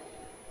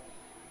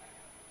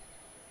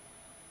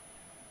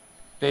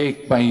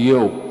 "Take my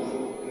yoke,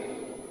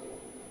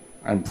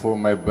 and for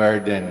my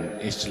burden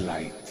is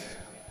light."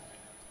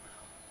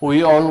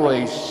 We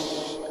always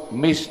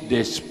miss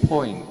this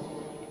point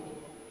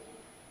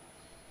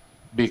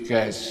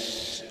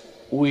because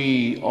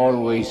we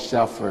always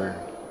suffer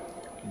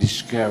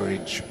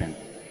discouragement.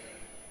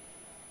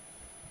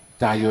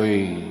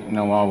 Tayo'y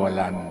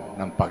nawawalan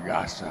ng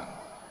pag-asa.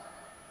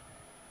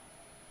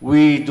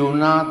 We do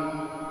not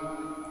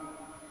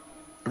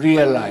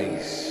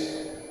realize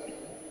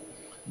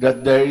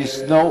that there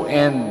is no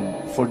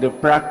end for the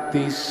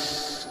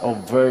practice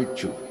of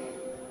virtue.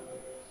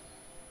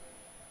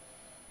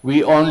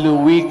 We only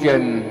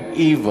weaken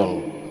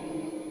evil,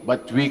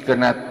 but we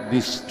cannot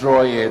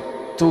destroy it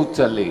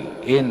totally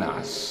in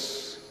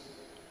us,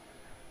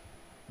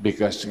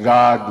 because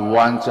God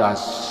wants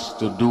us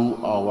to do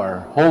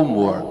our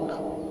homework,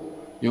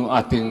 yung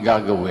ating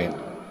gagawin.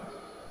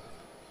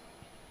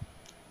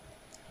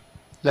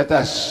 Let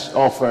us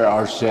offer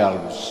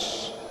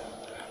ourselves.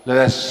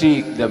 Let us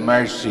seek the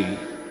mercy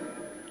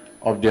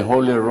of the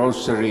Holy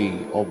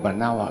Rosary of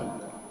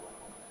Manaoag.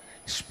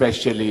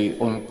 Especially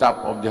on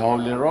top of the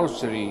Holy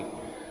Rosary,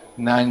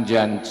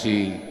 nandyan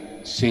si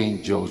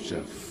Saint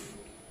Joseph,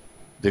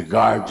 the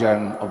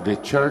guardian of the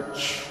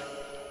Church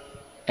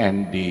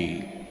and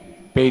the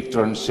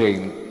patron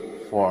saint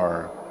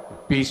for a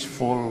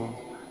peaceful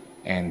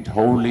and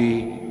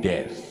holy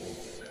death.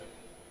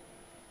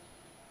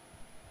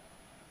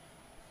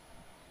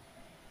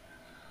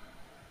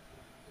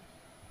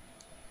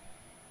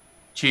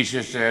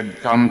 Jesus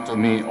said, "Come to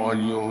me, all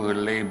you who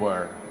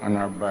labor and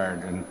are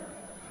burdened,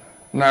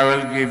 and I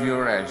will give you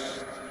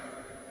rest."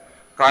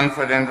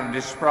 Confident of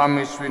this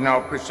promise, we now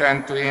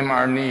present to him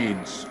our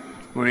needs.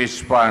 We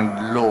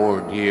respond,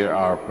 "Lord, hear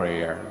our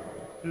prayer."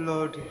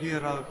 Lord,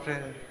 hear our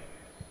prayer.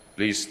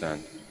 Please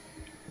stand.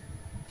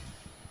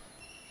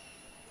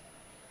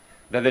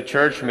 That the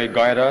Church may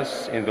guide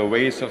us in the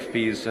ways of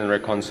peace and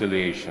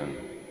reconciliation,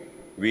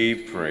 we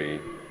pray.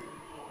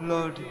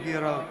 Lord,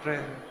 hear our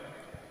prayer.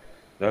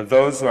 That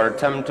those who are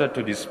tempted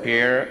to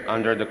despair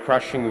under the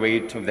crushing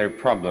weight of their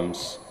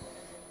problems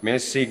may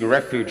seek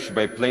refuge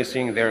by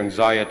placing their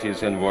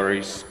anxieties and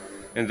worries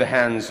in the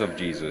hands of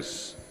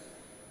Jesus,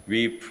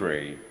 we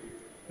pray.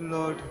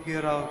 Lord,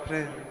 hear our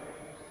prayer.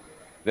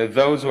 That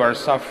those who are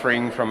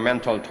suffering from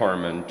mental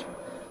torment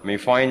may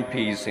find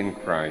peace in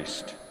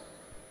Christ,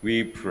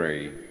 we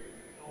pray.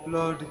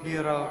 Lord,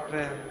 hear our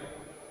prayer.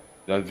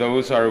 That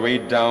those who are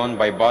weighed down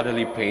by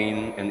bodily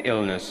pain and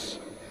illness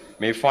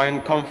may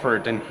find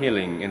comfort and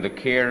healing in the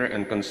care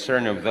and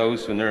concern of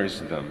those who nurse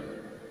them,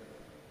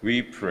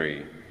 we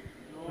pray.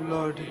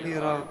 Lord,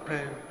 hear our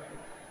prayer.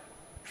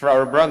 For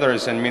our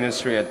brothers in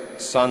ministry at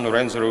San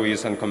Lorenzo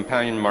Ruiz and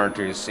Companion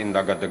Martyrs in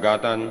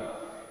Dagat-Dagatan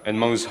and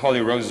Most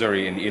Holy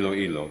Rosary in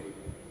Iloilo,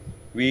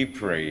 we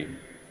pray.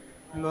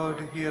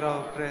 Lord, hear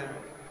our prayer.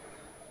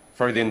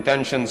 For the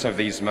intentions of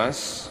these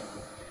Mass,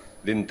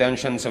 the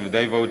intentions of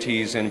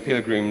devotees and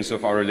pilgrims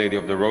of Our Lady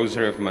of the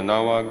Rosary of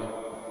Manaoag,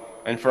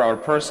 and for our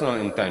personal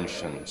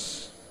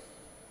intentions,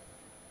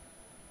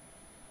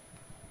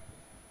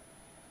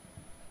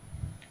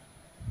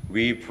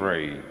 we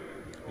pray.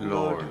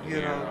 Lord,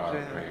 hear our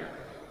prayer.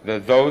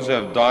 That those who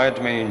have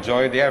died may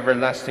enjoy the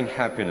everlasting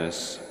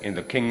happiness in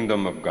the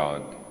kingdom of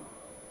God,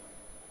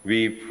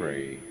 we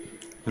pray.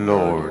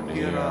 Lord,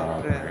 hear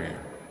our prayer.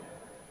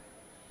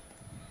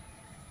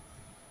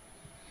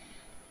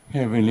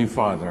 Heavenly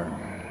Father,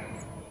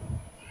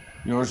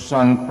 your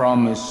Son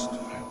promised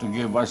to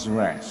give us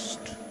rest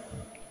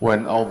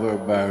when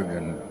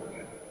overburdened.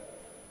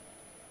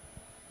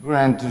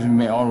 Grant that we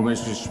may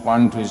always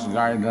respond to his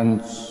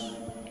guidance.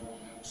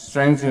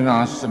 Strengthen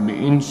us to be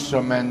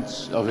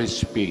instruments of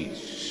his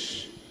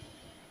peace.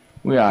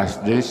 We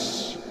ask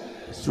this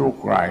through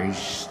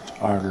Christ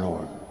our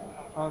Lord.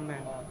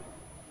 Amen.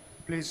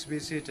 Please be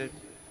seated.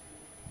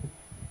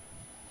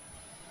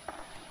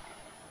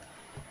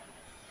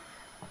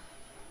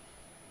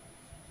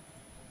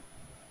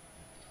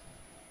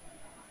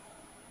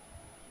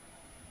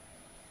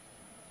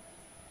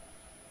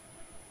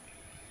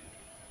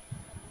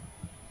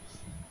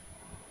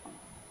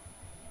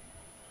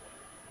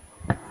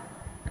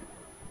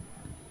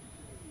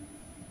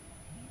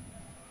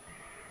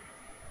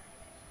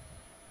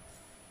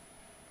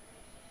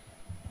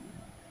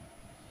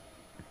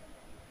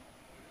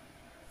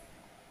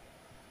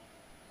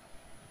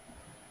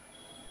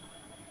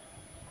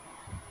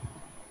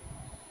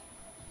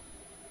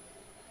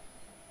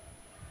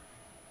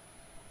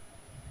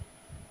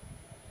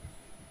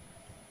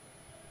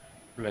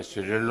 Blessed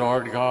the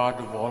Lord God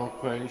of all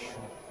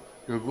creation.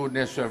 Your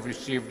goodness you have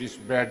received this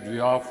bread we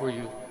offer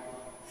you,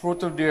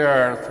 fruit of the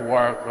earth,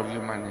 work of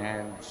human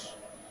hands,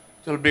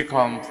 till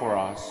become for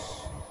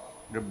us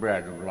the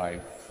bread of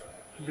life.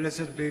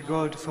 Blessed be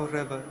God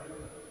forever.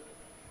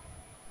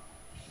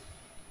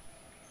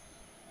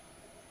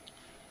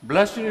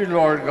 Blessed the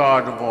Lord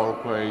God of all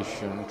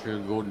creation. To your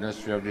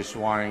goodness we have this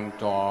wine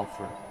to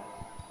offer,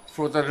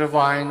 fruit of the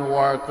divine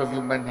work of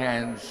human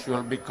hands,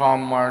 will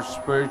become our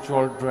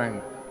spiritual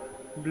drink.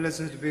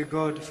 Blessed be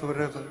God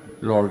forever.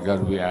 Lord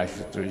God, we ask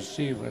you to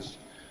receive us.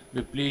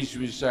 Be pleased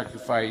with the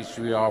sacrifice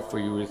we offer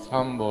you with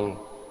humble,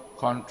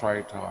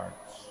 contrite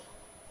hearts.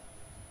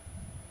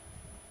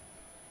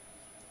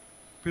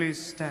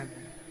 Please stand.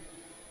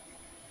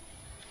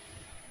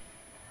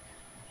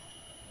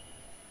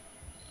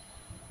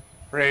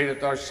 Pray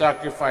that our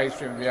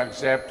sacrifice may be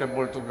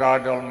acceptable to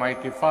God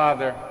Almighty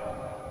Father.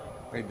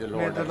 May the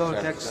Lord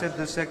accept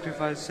the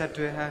sacrifice set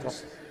to your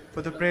hands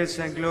for the praise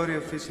and glory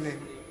of his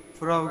name,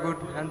 for our good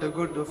and the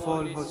good of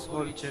all his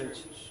holy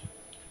church.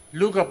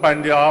 Look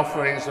upon the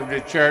offerings of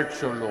the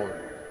church, O Lord.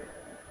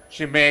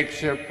 She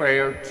makes her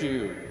prayer to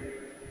you,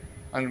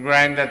 and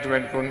grant that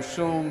when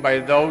consumed by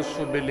those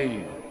who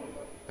believe,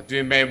 that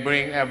we may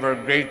bring ever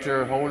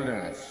greater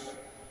holiness,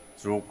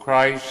 through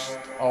Christ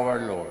our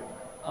Lord.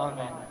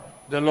 Amen.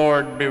 The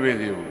Lord be with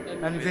you.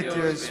 And with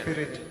your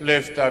spirit.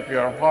 Lift up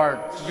your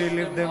hearts. We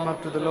lift them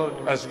up to the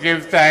Lord. Let's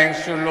give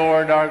thanks to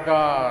Lord our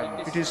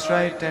God. It is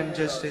right and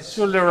justice.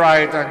 Truly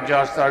right and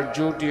just, our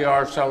duty,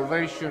 our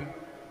salvation,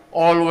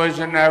 always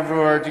and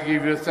everywhere to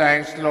give you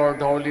thanks, Lord,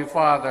 Holy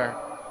Father,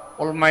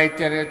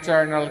 Almighty and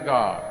eternal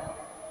God.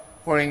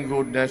 For in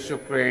goodness you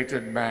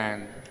created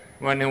man,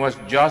 when he was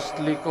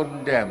justly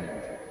condemned.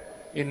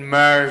 In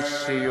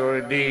mercy you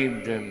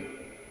redeemed him,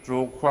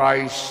 through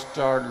Christ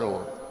our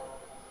Lord.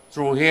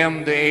 Through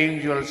him the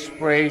angels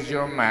praise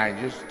your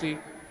majesty,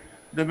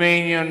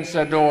 dominions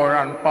adore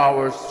and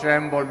powers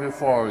tremble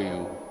before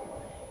you.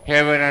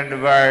 Heaven and the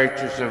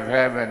virtues of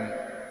heaven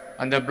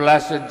and the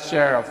blessed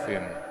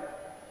seraphim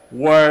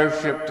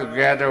worship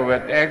together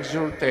with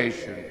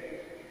exultation.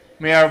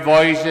 May our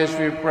voices,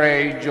 we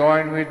pray,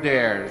 join with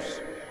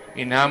theirs.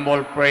 In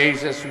humble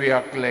praises we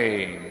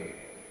acclaim,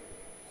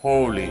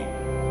 Holy.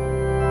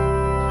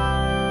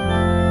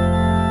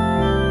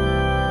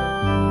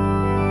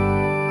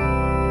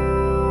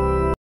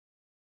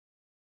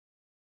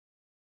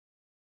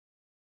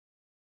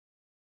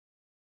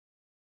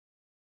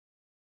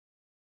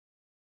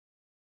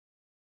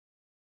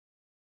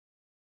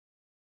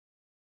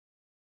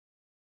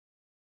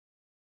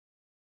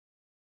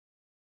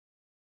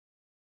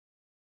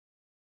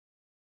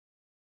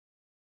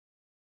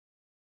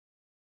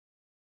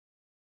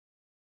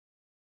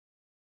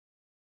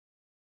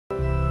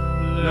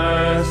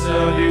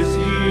 Blessed is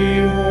he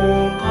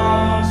who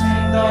comes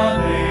in the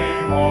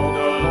name of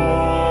the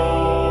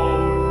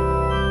Lord.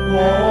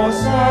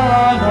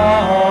 Hosanna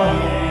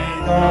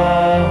in the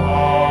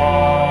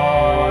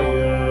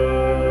highest.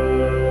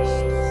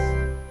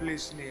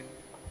 Please kneel.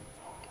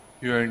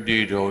 You are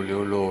indeed holy,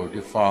 O Lord,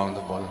 the fount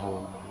of all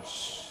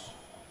holiness.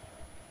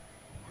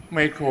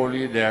 Make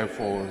holy,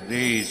 therefore,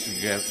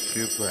 these gifts,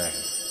 we pray,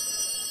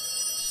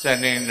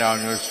 sending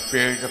down your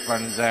Spirit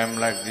upon them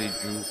like the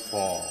dew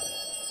fall,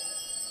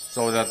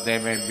 so that they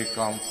may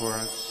become for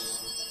us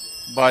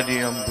body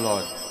and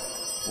blood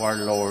of our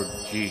Lord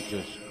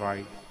Jesus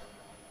Christ.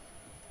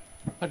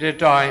 At the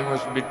time he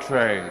was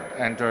betrayed,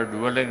 entered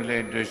willingly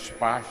into his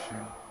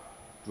passion,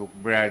 took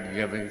bread,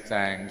 giving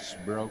thanks,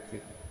 broke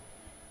it,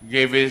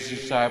 gave his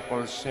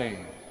disciples,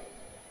 saying,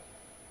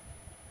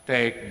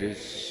 "Take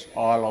this,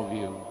 all of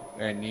you,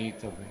 and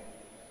eat of it,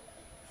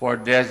 for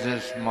this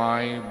is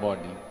my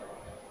body,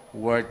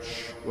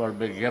 which will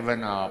be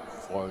given up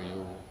for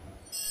you."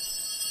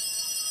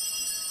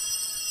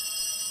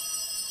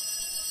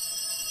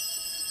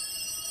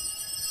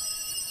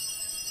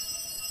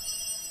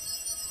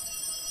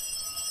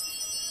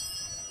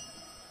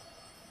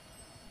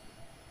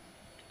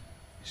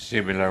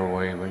 Similar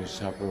way, when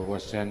supper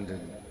was ended,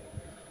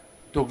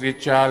 took the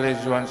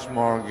chalice once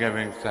more,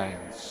 giving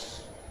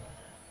thanks,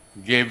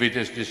 gave it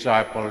his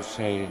disciples,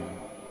 saying,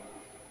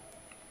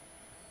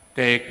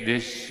 "Take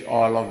this,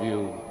 all of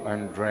you,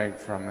 and drink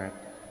from it.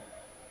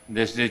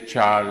 This is the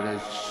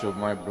chalice of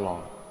my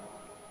blood,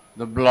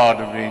 the blood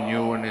of the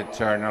new and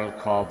eternal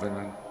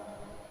covenant,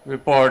 we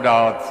poured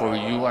out for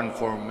you and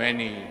for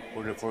many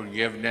for the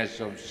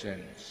forgiveness of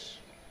sins.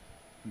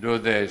 Do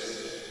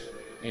this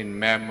in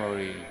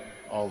memory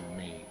of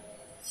me."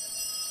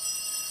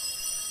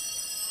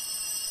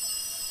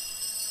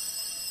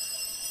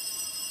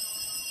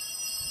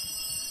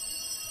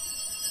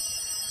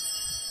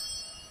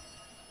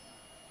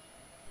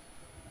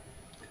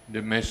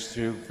 The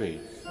mystery of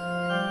faith.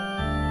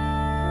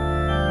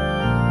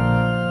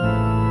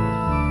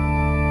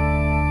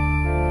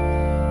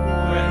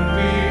 When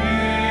we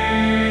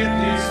eat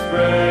this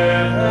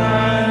bread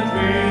and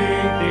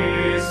drink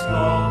this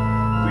cup,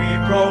 we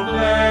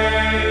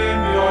proclaim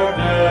your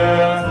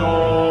death, O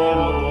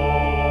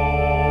Lord,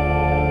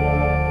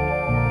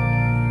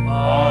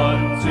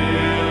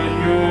 until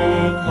you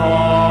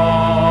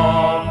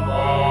come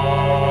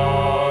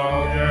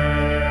again.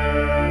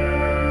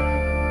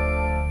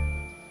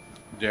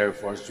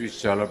 Therefore, as we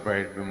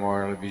celebrate the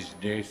memorial of his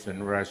death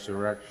and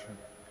resurrection,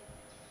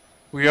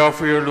 we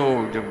offer you,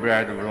 Lord, the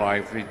bread of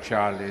life, the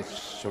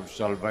chalice of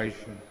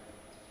salvation,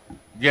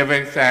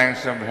 giving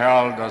thanks and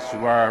held us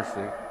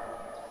worthy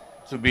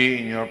to be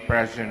in your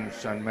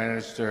presence and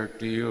minister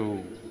to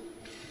you.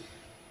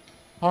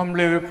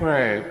 Humbly we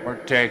pray,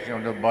 partaking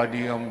of the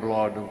body and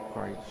blood of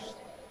Christ,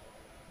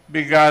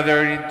 be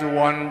gathered into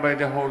one by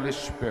the Holy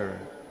Spirit.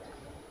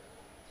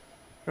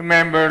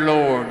 Remember,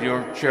 Lord,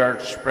 your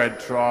church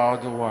spread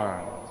throughout the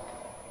world.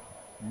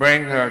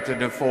 Bring her to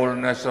the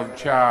fullness of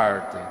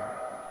charity,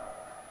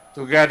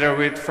 together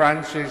with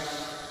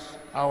Francis,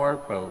 our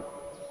Pope,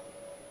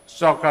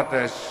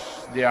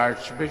 Socrates, the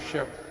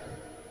Archbishop,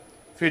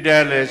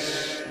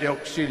 Fidelis, the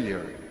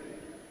Auxiliary,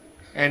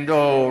 and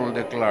all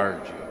the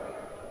clergy.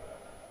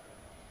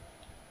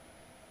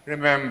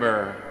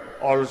 Remember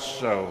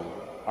also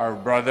our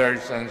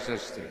brothers and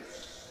sisters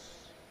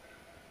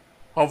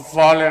who have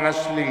fallen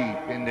asleep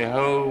in the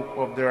hope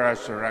of the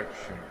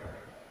resurrection.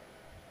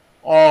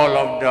 All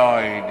have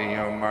died in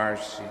your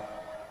mercy.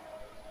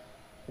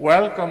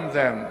 Welcome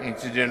them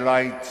into the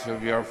light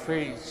of your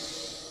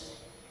face.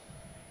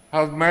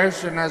 Have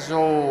mercy on us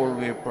all,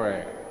 we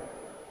pray.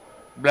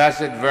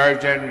 Blessed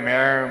Virgin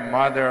Mary,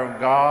 Mother of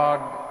God,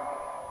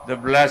 the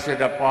blessed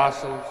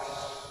apostles,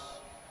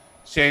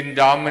 Saint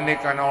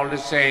Dominic and all the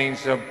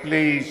saints have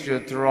pleased you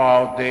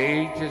throughout the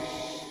ages,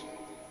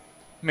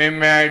 may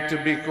merit to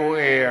be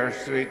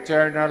co-heirs to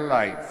eternal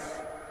life.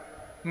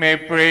 May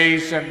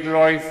praise and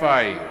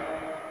glorify you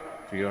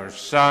through your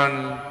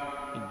Son,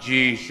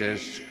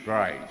 Jesus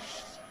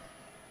Christ.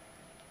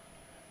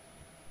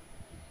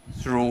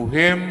 Through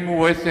him,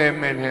 with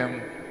him, and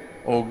him,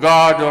 O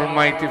God,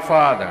 Almighty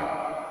Father,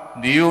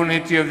 the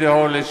unity of the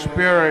Holy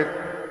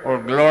Spirit, all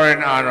glory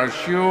and honor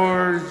is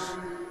yours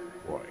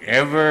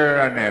forever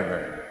and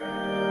ever.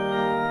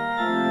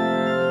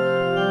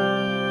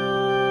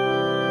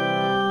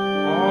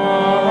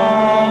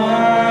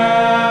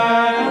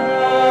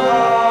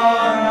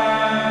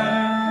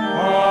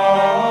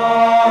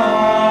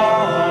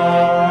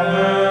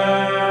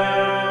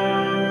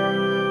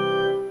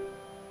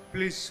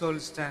 Please all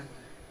stand.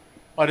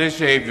 At the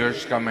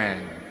Savior's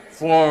command,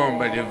 formed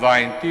by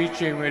divine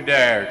teaching, we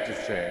dare to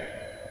say,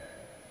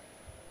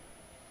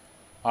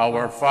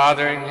 Our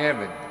Father in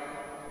heaven,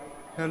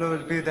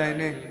 Hallowed be thy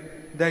name.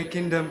 Thy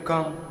kingdom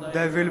come,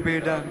 thy will be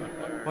done,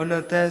 on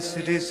earth as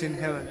it is in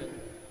heaven.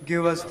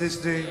 Give us this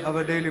day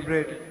our daily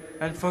bread,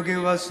 and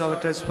forgive us our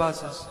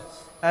trespasses,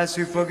 as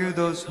we forgive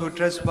those who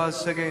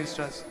trespass against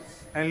us.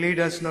 And lead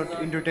us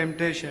not into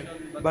temptation,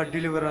 but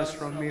deliver us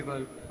from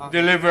evil. Amen.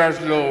 deliver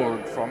us,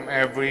 Lord, from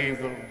every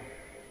evil.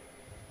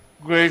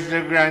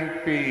 Graciously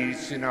grant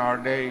peace in our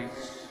days.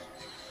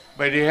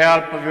 By the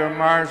help of your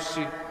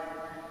mercy,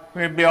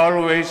 may be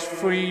always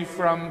free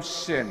from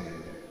sin,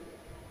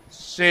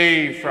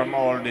 safe from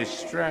all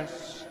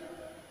distress,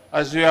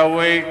 as we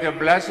await the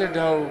blessed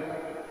hope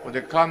for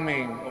the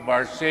coming of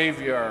our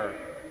Savior,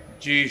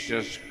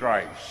 Jesus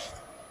Christ.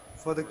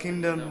 For the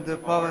kingdom, the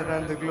power,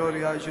 and the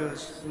glory are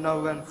yours,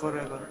 now and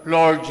forever.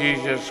 Lord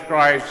Jesus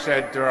Christ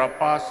said to our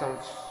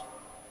apostles,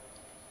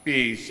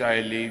 Peace I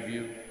leave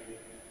you,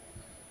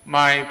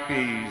 my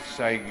peace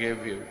I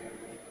give you.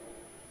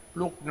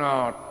 Look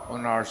not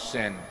on our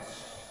sins,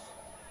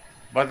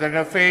 but on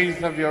the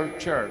faith of your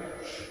church,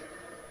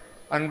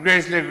 and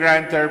graciously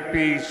grant her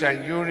peace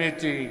and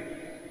unity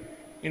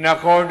in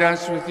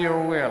accordance with your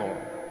will,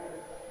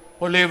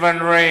 who live and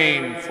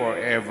reign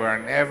forever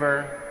and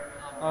ever.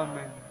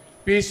 Amen.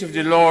 Peace of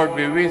the Lord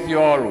be with you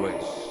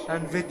always.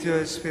 And with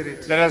your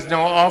spirit. Let us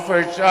now offer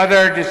each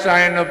other the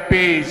sign of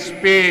peace.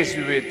 Peace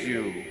be with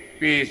you.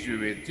 Peace be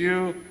with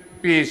you.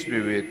 Peace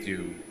be with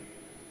you.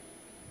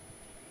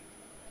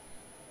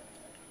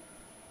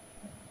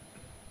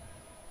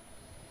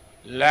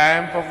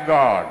 Lamb of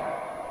God,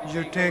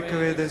 You take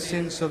away the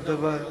sins of the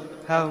world,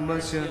 have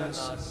mercy on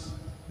us.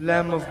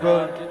 Lamb of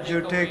God,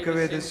 you take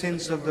away the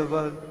sins of the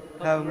world,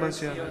 have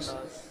mercy on us.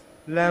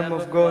 Lamb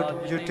of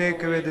God, you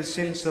take away the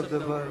sins of the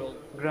world,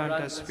 grant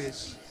us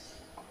peace.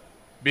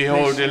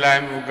 behold the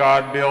Lamb of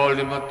God, behold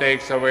him who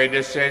takes away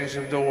the sins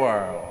of the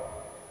world.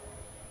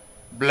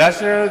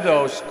 Blessed are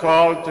those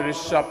called to the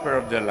supper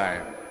of the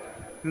Lamb.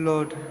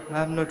 Lord,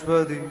 I am not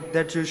worthy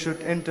that you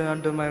should enter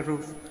under my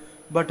roof,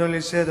 but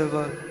only say the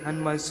word,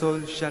 and my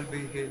soul shall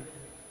be healed.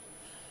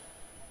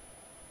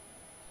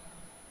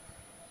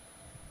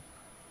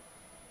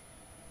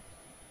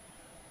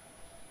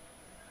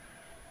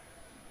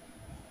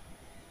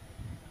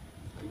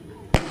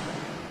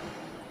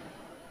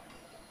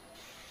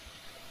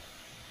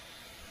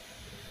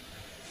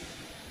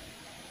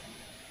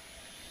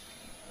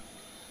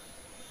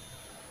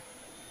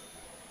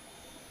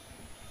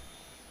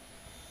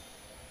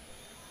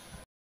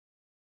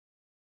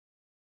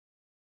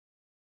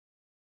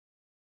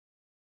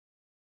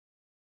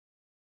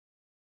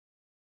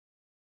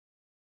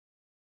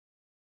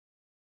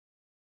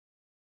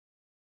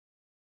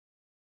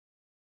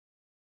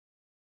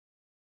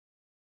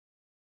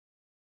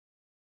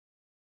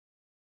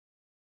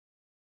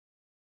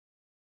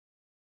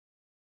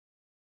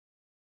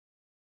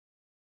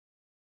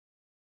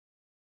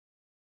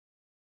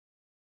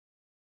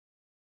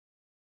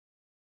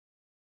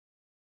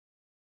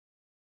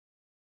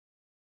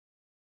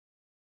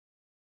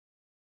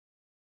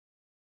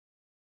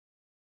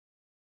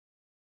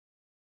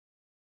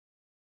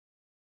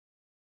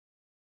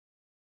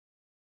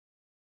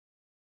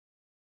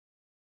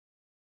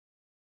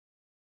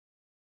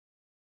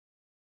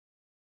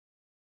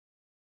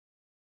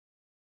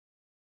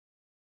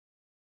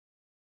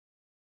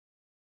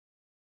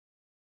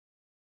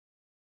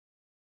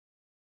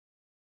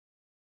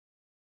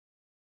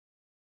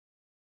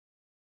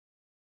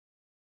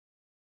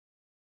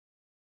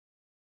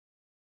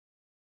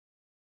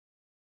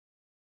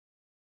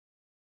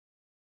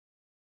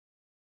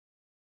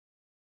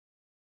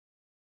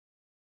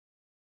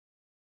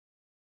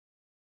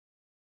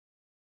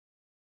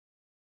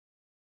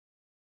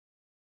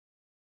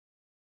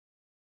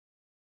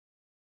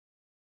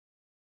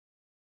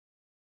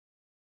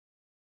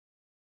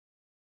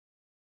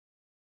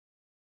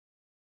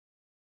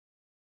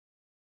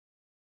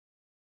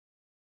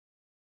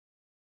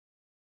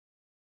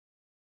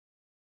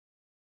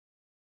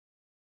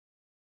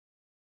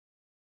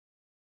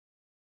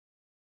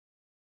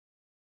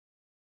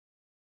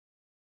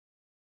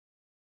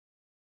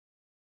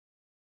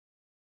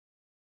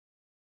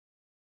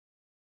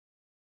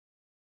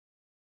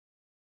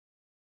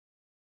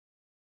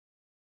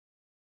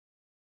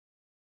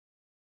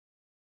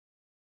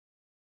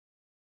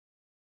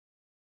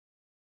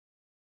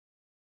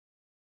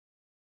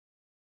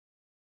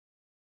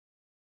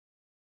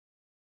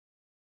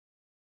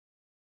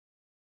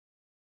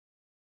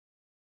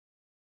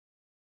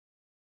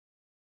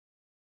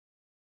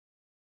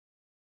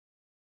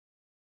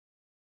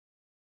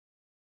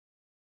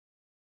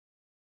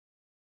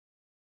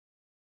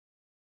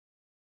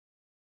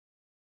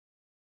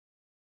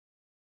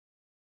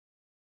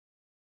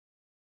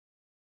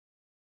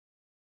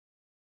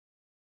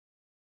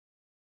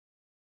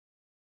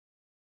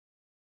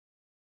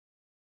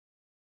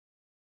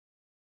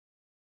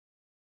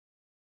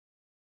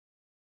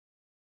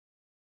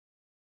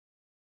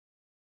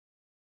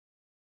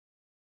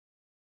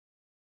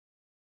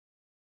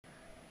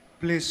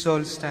 Please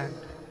all stand.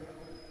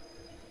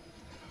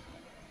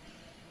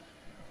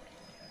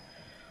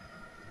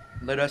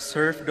 Let us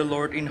serve the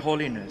Lord in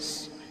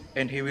holiness,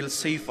 and he will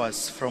save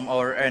us from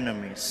our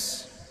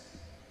enemies.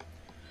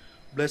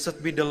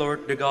 Blessed be the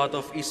Lord, the God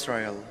of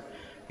Israel.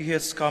 He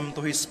has come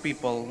to his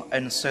people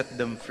and set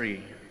them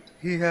free.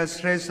 He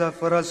has raised up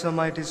for us a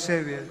mighty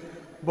Savior,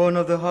 born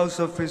of the house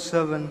of his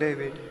servant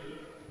David.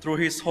 Through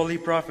his holy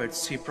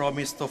prophets he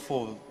promised of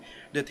old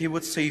that he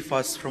would save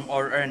us from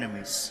our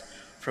enemies,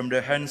 from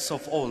the hands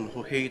of all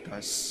who hate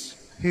us.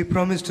 He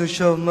promised to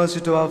show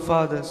mercy to our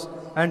fathers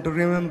and to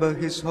remember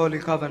his holy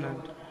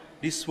covenant.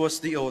 This was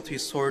the oath he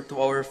swore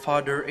to our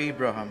father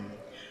Abraham,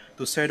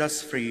 to set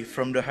us free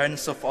from the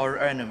hands of our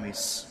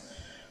enemies,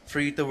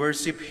 free to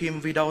worship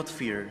him without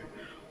fear,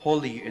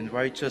 holy and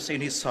righteous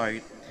in his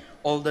sight,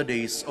 all the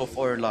days of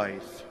our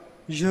life.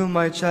 You,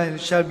 my child,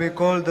 shall be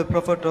called the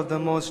prophet of the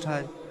Most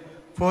High,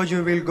 for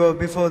you will go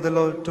before the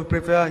Lord to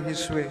prepare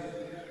his way,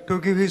 to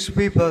give his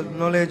people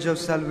knowledge of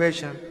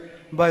salvation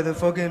by the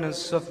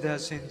forgiveness of their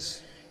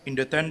sins. In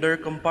the tender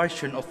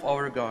compassion of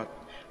our God,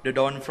 the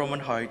dawn from on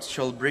high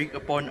shall break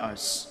upon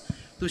us,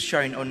 to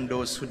shine on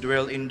those who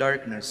dwell in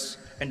darkness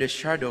and the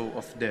shadow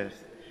of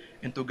death,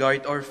 and to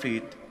guide our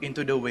feet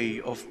into the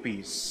way of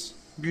peace.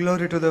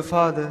 Glory to the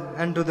Father,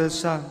 and to the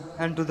Son,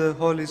 and to the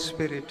Holy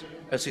Spirit.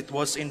 As it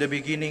was in the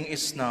beginning,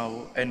 is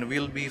now, and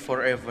will be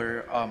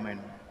forever.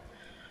 Amen.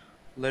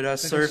 Let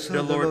us serve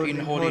the Lord in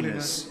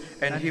holiness,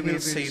 and he will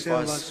save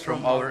us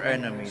from our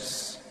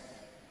enemies.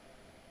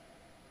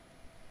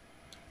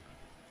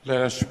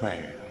 Let us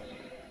pray.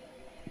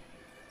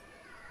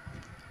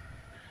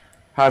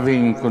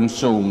 Having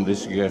consumed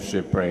these gifts,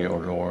 we pray, O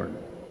Lord,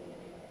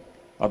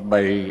 that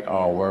by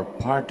our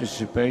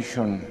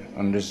participation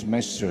in this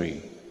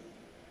mystery,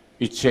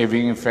 its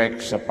saving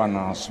effects upon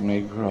us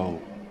may grow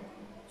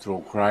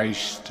through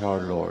Christ our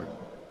Lord.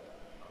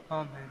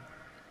 Amen.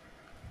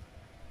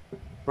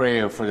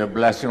 Pray for the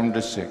blessing of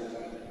the sick.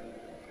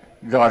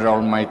 God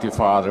Almighty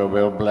Father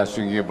will bless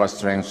you and give us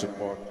strength and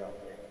support.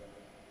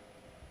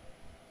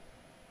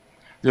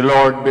 The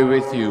Lord be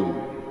with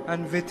you.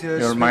 And with your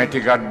The Almighty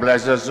God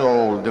bless us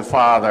all, the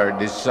Father,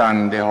 the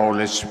Son, the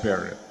Holy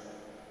Spirit.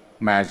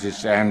 Mass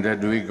is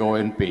ended. We go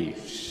in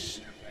peace.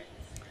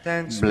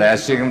 Thanks.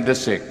 Blessing of the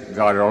sick.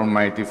 God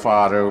Almighty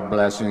Father,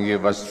 bless and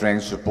give us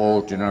strength,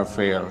 support in our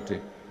frailty.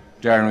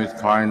 Turn with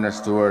kindness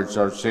towards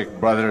our sick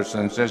brothers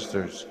and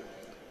sisters.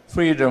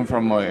 Freedom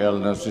from our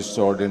illness,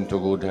 restored into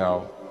good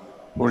health.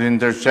 For the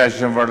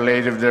intercession of Our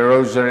Lady of the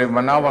Rosary of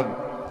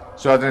Manaoag,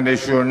 so that in the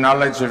sure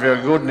knowledge of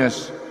your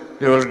goodness,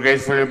 they will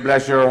gratefully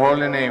bless your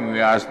holy name.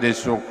 We ask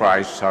this through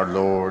Christ our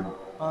Lord.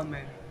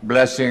 Amen.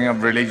 Blessing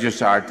of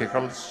religious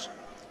articles,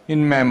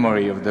 in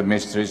memory of the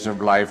mysteries of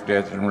life,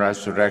 death, and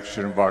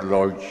resurrection of our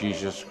Lord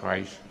Jesus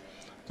Christ.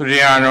 To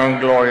the honor and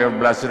glory of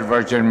Blessed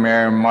Virgin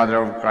Mary,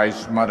 Mother of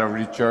Christ, Mother of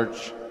the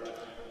Church,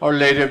 Our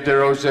Lady of the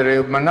Rosary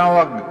of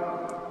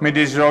Manaoag, may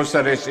these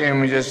rosaries,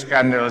 images,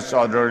 candles,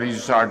 other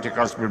religious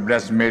articles be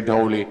blessed, made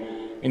holy,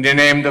 in the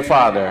name of the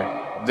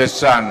Father, the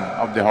Son,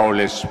 of the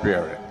Holy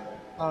Spirit.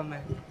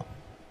 Amen.